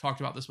I talked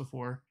about this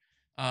before.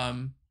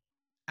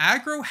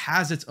 Aggro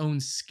has its own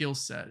skill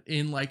set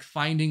in like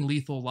finding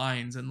lethal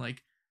lines, and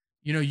like,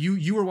 you know,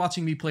 you were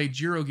watching me play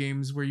Jiro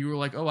games where you were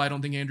like, oh, I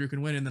don't think Andrew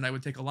can win, and then I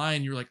would take a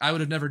line. You're like, I would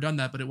have never done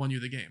that, but it won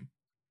you the game.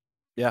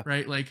 Yeah.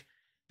 Right. Like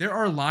there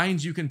are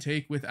lines you can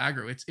take with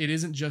aggro. It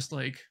isn't just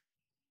like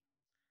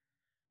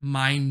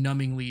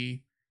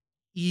mind-numbingly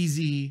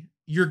easy.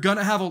 You're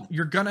gonna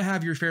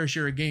have your fair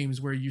share of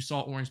games where you saw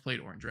orange played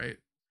orange, right?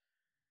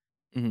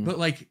 Mm-hmm. But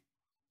like,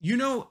 you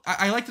know,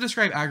 I like to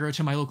describe aggro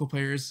to my local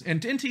players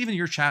and to even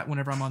your chat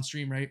whenever I'm on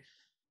stream, right?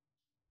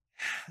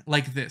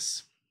 Like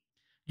this.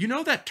 You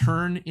know that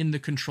turn in the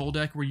control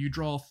deck where you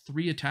draw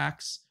 3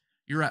 attacks,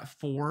 you're at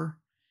 4,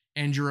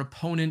 and your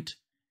opponent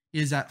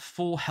is at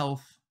full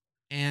health,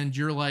 and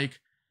you're like,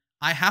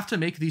 I have to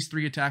make these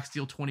 3 attacks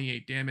deal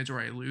 28 damage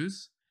or I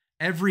lose.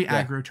 Every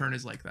aggro turn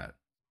is like that.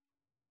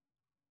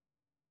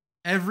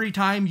 Every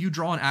time you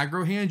draw an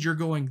aggro hand, you're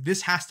going,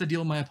 this has to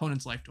deal my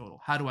opponent's life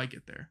total. How do I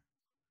get there?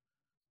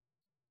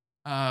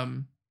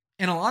 And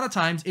a lot of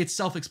times it's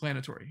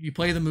self-explanatory. You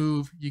play the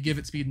move, you give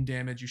it speed and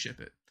damage, you ship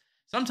it.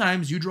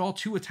 Sometimes you draw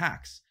 2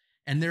 attacks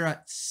and they're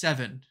at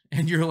 7,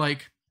 and you're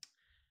like,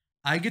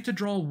 I get to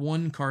draw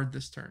 1 card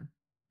this turn.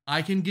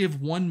 I can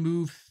give 1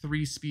 move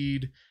 3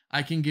 speed.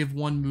 I can give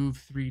 1 move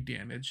 3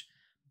 damage.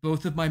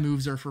 Both of my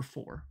moves are for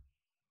 4.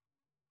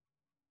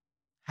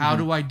 How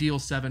do I deal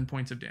 7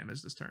 points of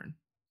damage this turn?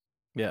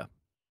 Yeah.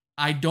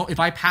 If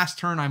I pass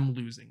turn, I'm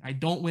losing. I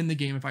don't win the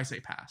game if I say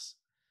pass.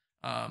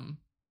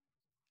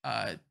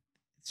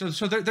 So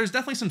there's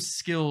definitely some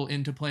skill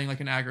into playing like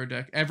an aggro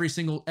deck. Every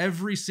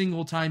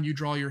single time you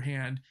draw your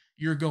hand,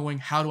 you're going,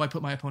 how do I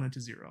put my opponent to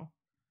 0?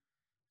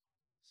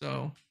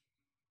 So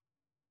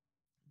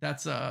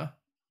that's sort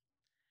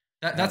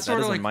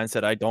of like a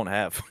mindset I don't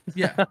have.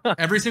 Yeah.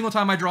 Every single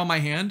time I draw my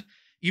hand,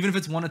 even if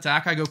it's 1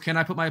 attack, I go, can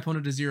I put my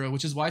opponent to 0?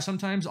 Which is why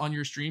sometimes on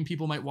your stream,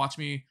 people might watch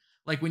me,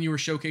 like when you were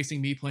showcasing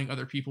me playing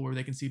other people where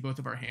they can see both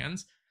of our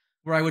hands,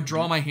 where I would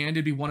draw my hand,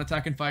 it'd be 1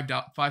 attack and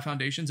 5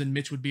 foundations, and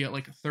Mitch would be at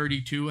like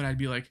 32, and I'd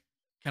be like,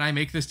 can I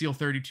make this deal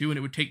 32? And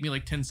it would take me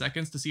like 10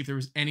 seconds to see if there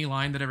was any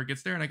line that ever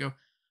gets there, and I go,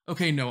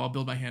 okay, no, I'll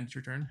build my hand at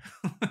your turn.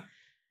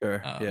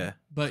 Sure. Yeah.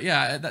 But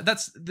yeah,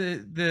 that's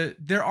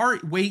there are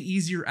way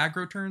easier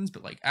aggro turns,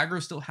 but like aggro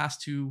still has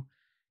to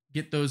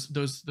get those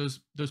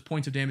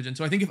points of damage in.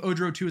 So I think if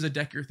Ojiro 2 is a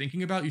deck you're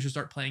thinking about, you should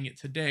start playing it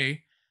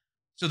today.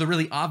 So the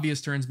really obvious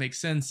turns make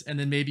sense, and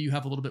then maybe you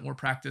have a little bit more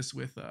practice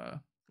with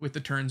the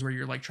turns where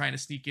you're like trying to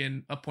sneak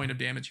in a point of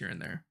damage here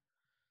and there.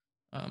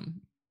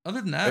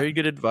 Other than that, very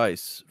good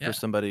advice for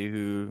somebody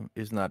who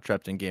is not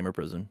trapped in gamer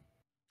prison.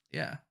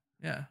 Yeah.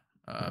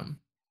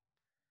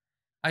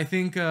 I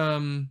think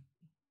Ojiro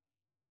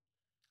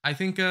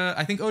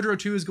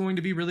 2 is going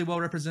to be really well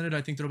represented.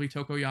 I think there'll be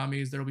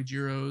Tokoyamis, there'll be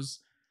Jiros.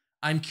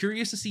 I'm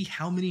curious to see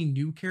how many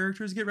new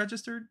characters get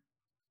registered.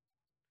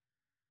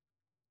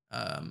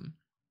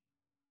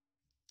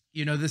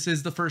 You know, this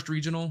is the first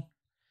regional.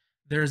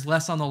 There's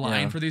less on the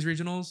line for these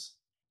regionals,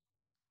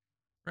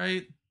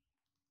 right?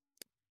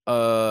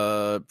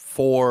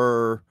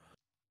 For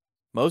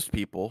most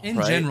people, in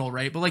right? general,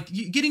 right? But like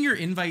getting your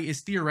invite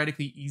is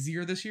theoretically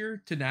easier this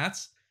year to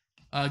Nats.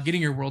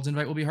 Getting your Worlds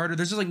invite will be harder.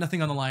 There's just like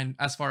nothing on the line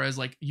as far as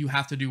like you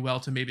have to do well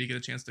to maybe get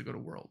a chance to go to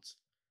Worlds.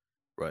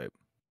 Right.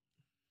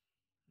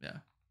 Yeah.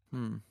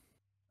 Hmm.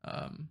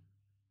 Um.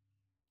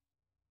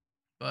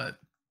 But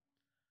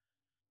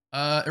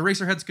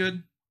Eraserhead's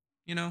good.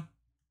 You know,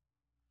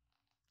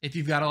 if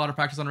you've got a lot of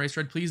practice on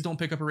Eraserhead, please don't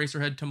pick up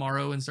Eraserhead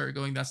tomorrow and start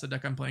going, that's the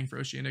deck I'm playing for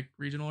Oceanic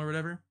Regional or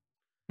whatever.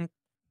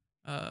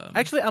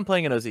 Actually, I'm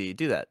playing an OZ.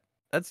 Do that.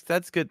 That's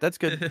good. That's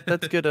good.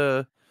 That's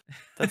good.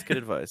 That's good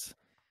advice.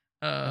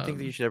 I think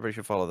that everybody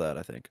should follow that.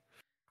 I think.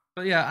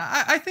 But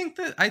yeah, I think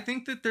that I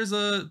think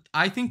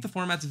the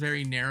format's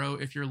very narrow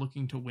if you're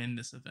looking to win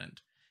this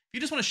event. If you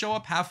just want to show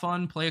up, have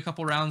fun, play a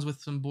couple rounds with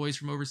some boys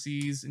from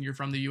overseas, and you're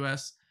from the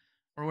U.S.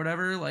 or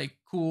whatever, like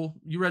cool.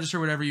 You register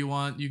whatever you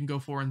want. You can go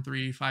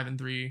 4-3,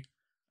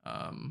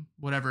 5-3,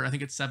 whatever. I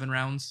think it's 7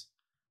 rounds.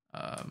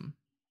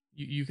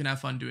 You can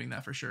have fun doing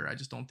that for sure. I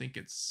just don't think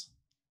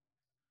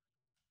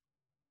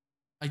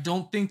I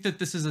don't think that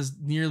this is as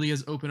nearly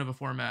as open of a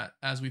format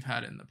as we've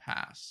had in the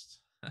past.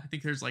 I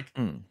think there's like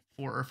 4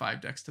 or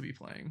 5 decks to be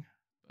playing,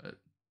 but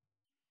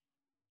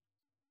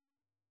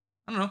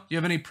I don't know. Do you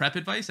have any prep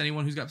advice?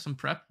 Anyone who's got some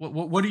prep?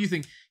 What do you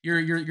think?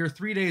 You're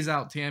 3 days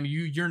out, Tam.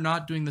 You're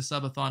not doing the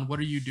subathon. What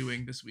are you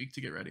doing this week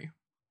to get ready?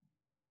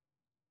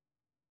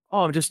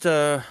 Oh, I'm just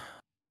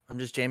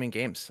jamming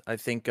games. I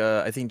think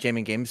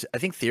jamming games. I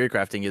think theory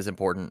crafting is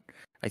important.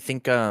 I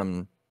think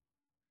uh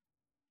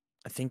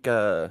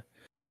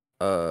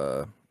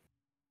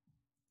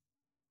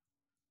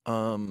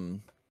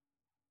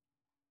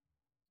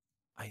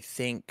I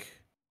think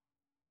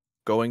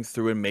going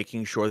through and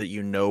making sure that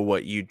you know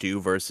what you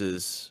do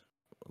versus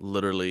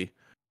literally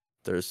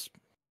there's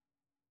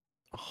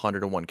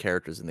 101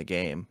 characters in the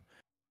game.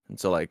 And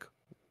so like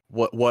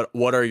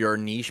what are your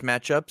niche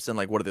matchups and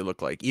like what do they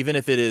look like? Even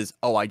if it is,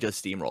 oh, I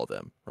just steamroll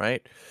them,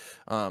 right?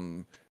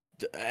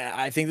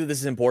 I think that this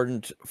is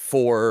important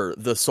for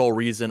the sole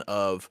reason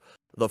of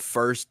the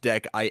first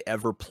deck I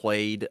ever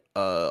played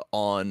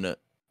on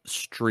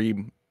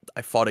stream.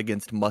 I fought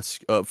against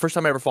first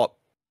time I ever fought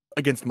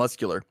against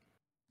Muscular.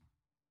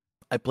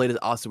 I played as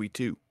Asui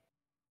 2.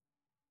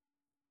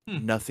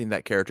 Nothing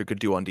that character could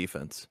do on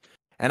defense.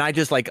 And I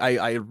just like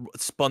I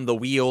spun the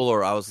wheel,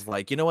 or I was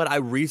like, you know what? I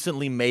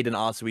recently made an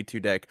Asui 2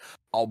 deck.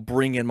 I'll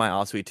bring in my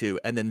Asui 2,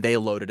 and then they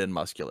loaded in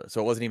Muscular. So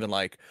it wasn't even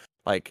like,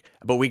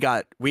 but we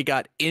got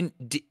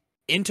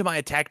into my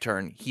attack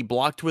turn. He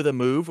blocked with a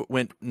move,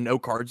 went no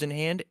cards in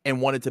hand,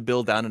 and wanted to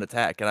build down an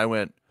attack. And I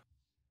went,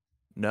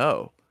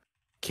 no,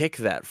 kick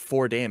that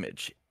 4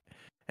 damage.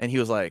 And he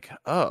was like,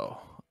 oh,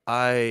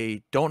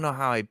 I don't know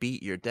how I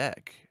beat your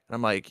deck. And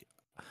I'm like,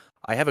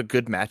 I have a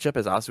good matchup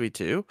as Asui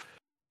 2.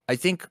 I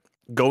think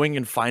going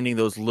and finding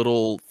those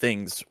little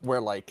things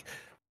where like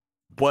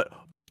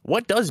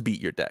what does beat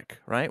your deck,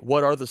 right?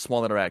 What are the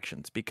small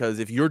interactions? Because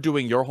if you're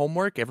doing your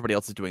homework, everybody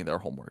else is doing their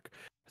homework.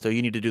 So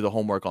you need to do the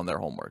homework on their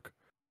homework.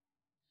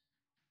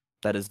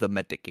 That is the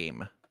meta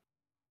game.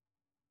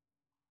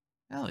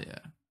 Hell yeah.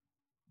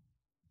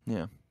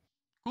 Yeah.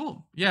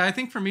 Cool. Yeah, I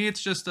think for me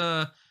it's just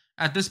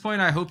at this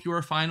point I hope you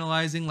are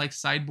finalizing like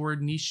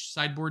niche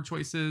sideboard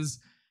choices.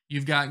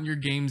 You've gotten your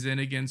games in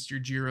against your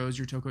Jiros,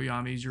 your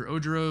Tokoyamis, your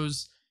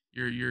Ojoros,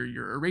 your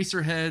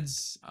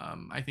Eraserheads.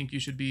 I think you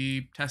should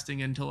be testing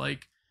into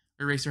like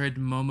Eraserhead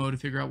Momo to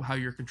figure out how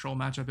your control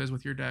matchup is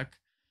with your deck.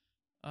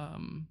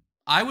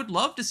 I would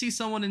love to see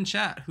someone in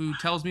chat who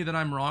tells me that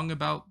I'm wrong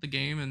about the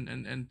game and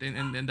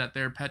that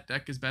their pet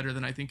deck is better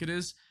than I think it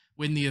is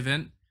win the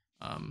event.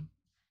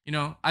 You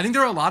know, I think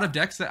there are a lot of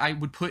decks that I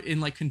would put in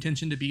like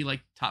contention to be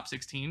like top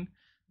 16.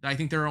 I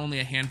think there are only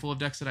a handful of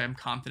decks that I am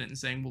confident in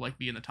saying will like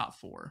be in the top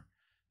 4.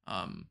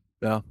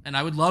 Yeah. And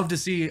I'd love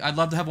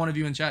to have one of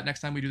you in chat next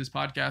time we do this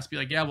podcast be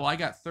like, yeah, well, I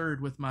got 3rd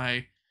with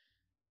my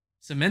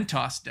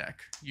Cementos deck.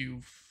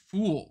 You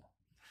fool.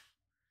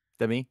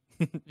 That me?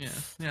 yeah,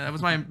 that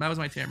was my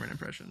Tamarin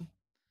impression.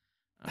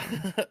 I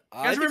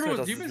think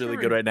Cementos is really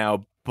good right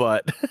now,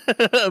 but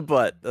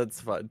but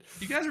that's fun.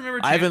 You guys remember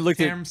I haven't looked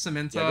at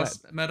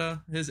Cementos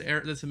meta, the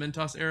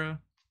Cementos era?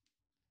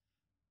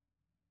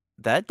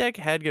 That deck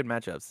had good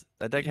matchups.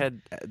 That deck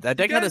had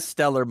a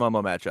stellar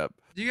Momo matchup.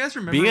 Do you guys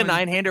remember being a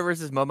 9-hander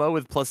versus Momo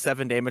with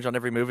 +7 damage on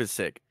every move is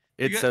sick.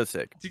 It's so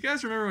sick. Do you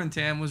guys remember when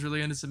Tam was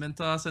really into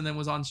Cementos and then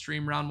was on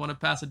stream round 1 of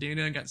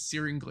Pasadena and got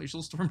Searing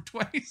Glacial Storm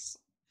twice?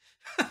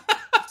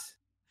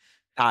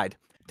 Tied.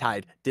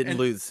 Didn't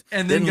lose.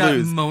 And then got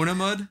Mona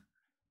Mud.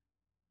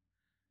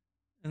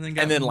 And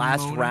then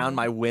last round,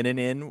 my winning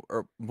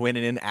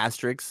in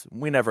asterisks.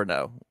 We never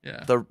know.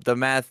 Yeah. The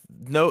math.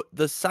 No,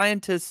 the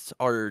scientists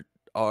are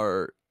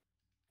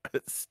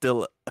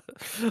still.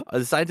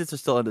 The scientists are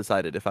still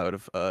undecided if I'd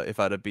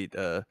have beat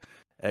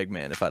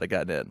Eggman if I'd have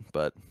gotten in,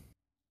 but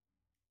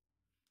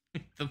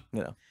you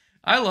know.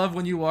 I love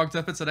when you walked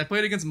up and said, "I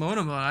played against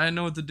Monoma. I didn't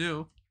know what to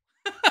do.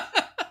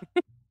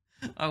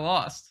 I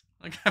lost.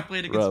 Like I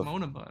played against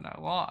Monoma and I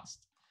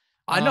lost.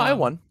 I know I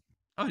won.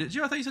 Oh, did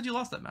you? I thought you said you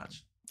lost that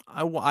match.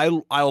 I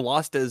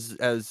lost as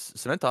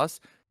Cementos.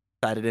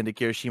 Decided into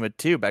Kirishima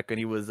too back when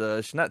he was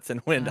Schnutz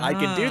and went, I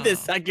can do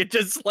this. Oh, I can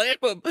just slam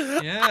him.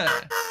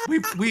 yeah.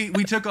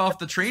 We took off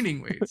the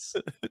training weights.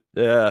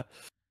 Yeah.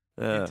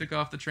 We Yeah. took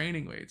off the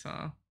training weights,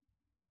 huh?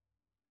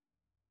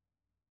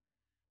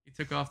 We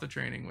took off the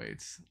training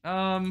weights.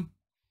 God,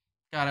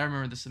 I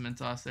remember the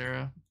Cementos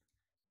era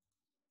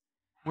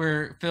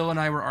where Phil and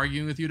I were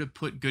arguing with you to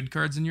put good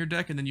cards in your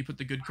deck, and then you put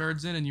the good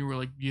cards in, and you were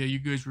like, "Yeah, you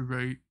guys were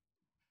right."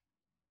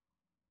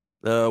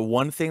 The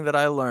one thing that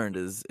I learned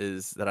is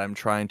that I'm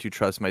trying to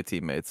trust my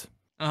teammates.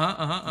 Uh huh.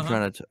 Uh huh. I'm Uh huh.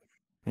 trying to,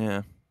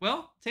 yeah.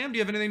 Well, Tam, do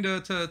you have anything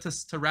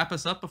to wrap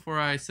us up before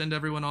I send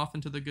everyone off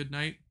into the good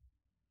night?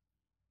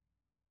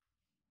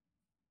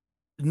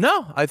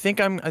 No, I think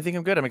I'm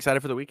good. I'm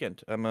excited for the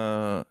weekend. I'm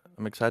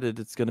excited.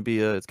 It's gonna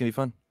be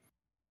fun.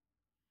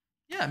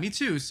 Yeah, me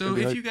too. It's gonna So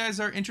be if hype. you guys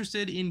are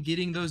interested in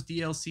getting those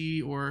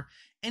DLC or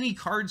any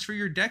cards for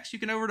your decks, you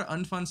can over to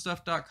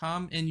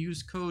unfunstuff.com and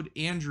use code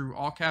Andrew,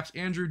 all caps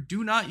Andrew.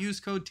 Do not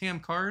use code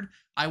TAMCARD.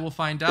 I will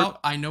find Sure.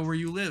 out. I know where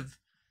you live.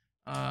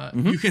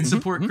 Mm-hmm, You can mm-hmm,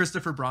 support mm-hmm.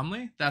 Christopher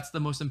Bromley. That's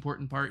the most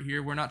important part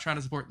here. We're not trying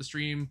to support the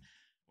stream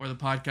or the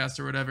podcast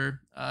or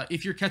whatever.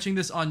 If you're catching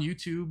this on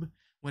YouTube,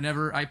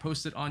 whenever I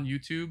post it on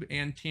YouTube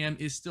and Tam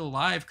is still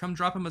live, come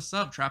drop him a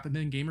sub. Trap him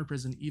in gamer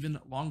prison even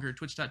longer.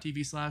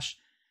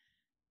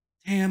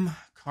 Twitch.tv/Tam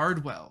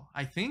Cardwell.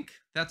 I think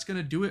that's going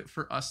to do it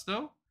for us,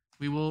 though.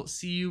 We will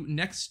see you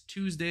next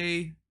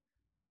Tuesday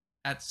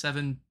at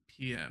 7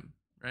 p.m.,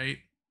 right?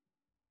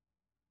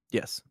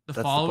 Yes, The that's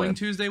the following plan.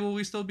 Tuesday, will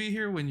we still be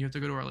here when you have to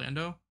go to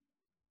Orlando?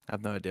 I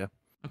have no idea.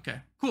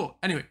 Okay, cool.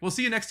 Anyway, we'll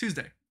see you next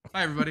Tuesday.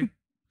 Bye, everybody.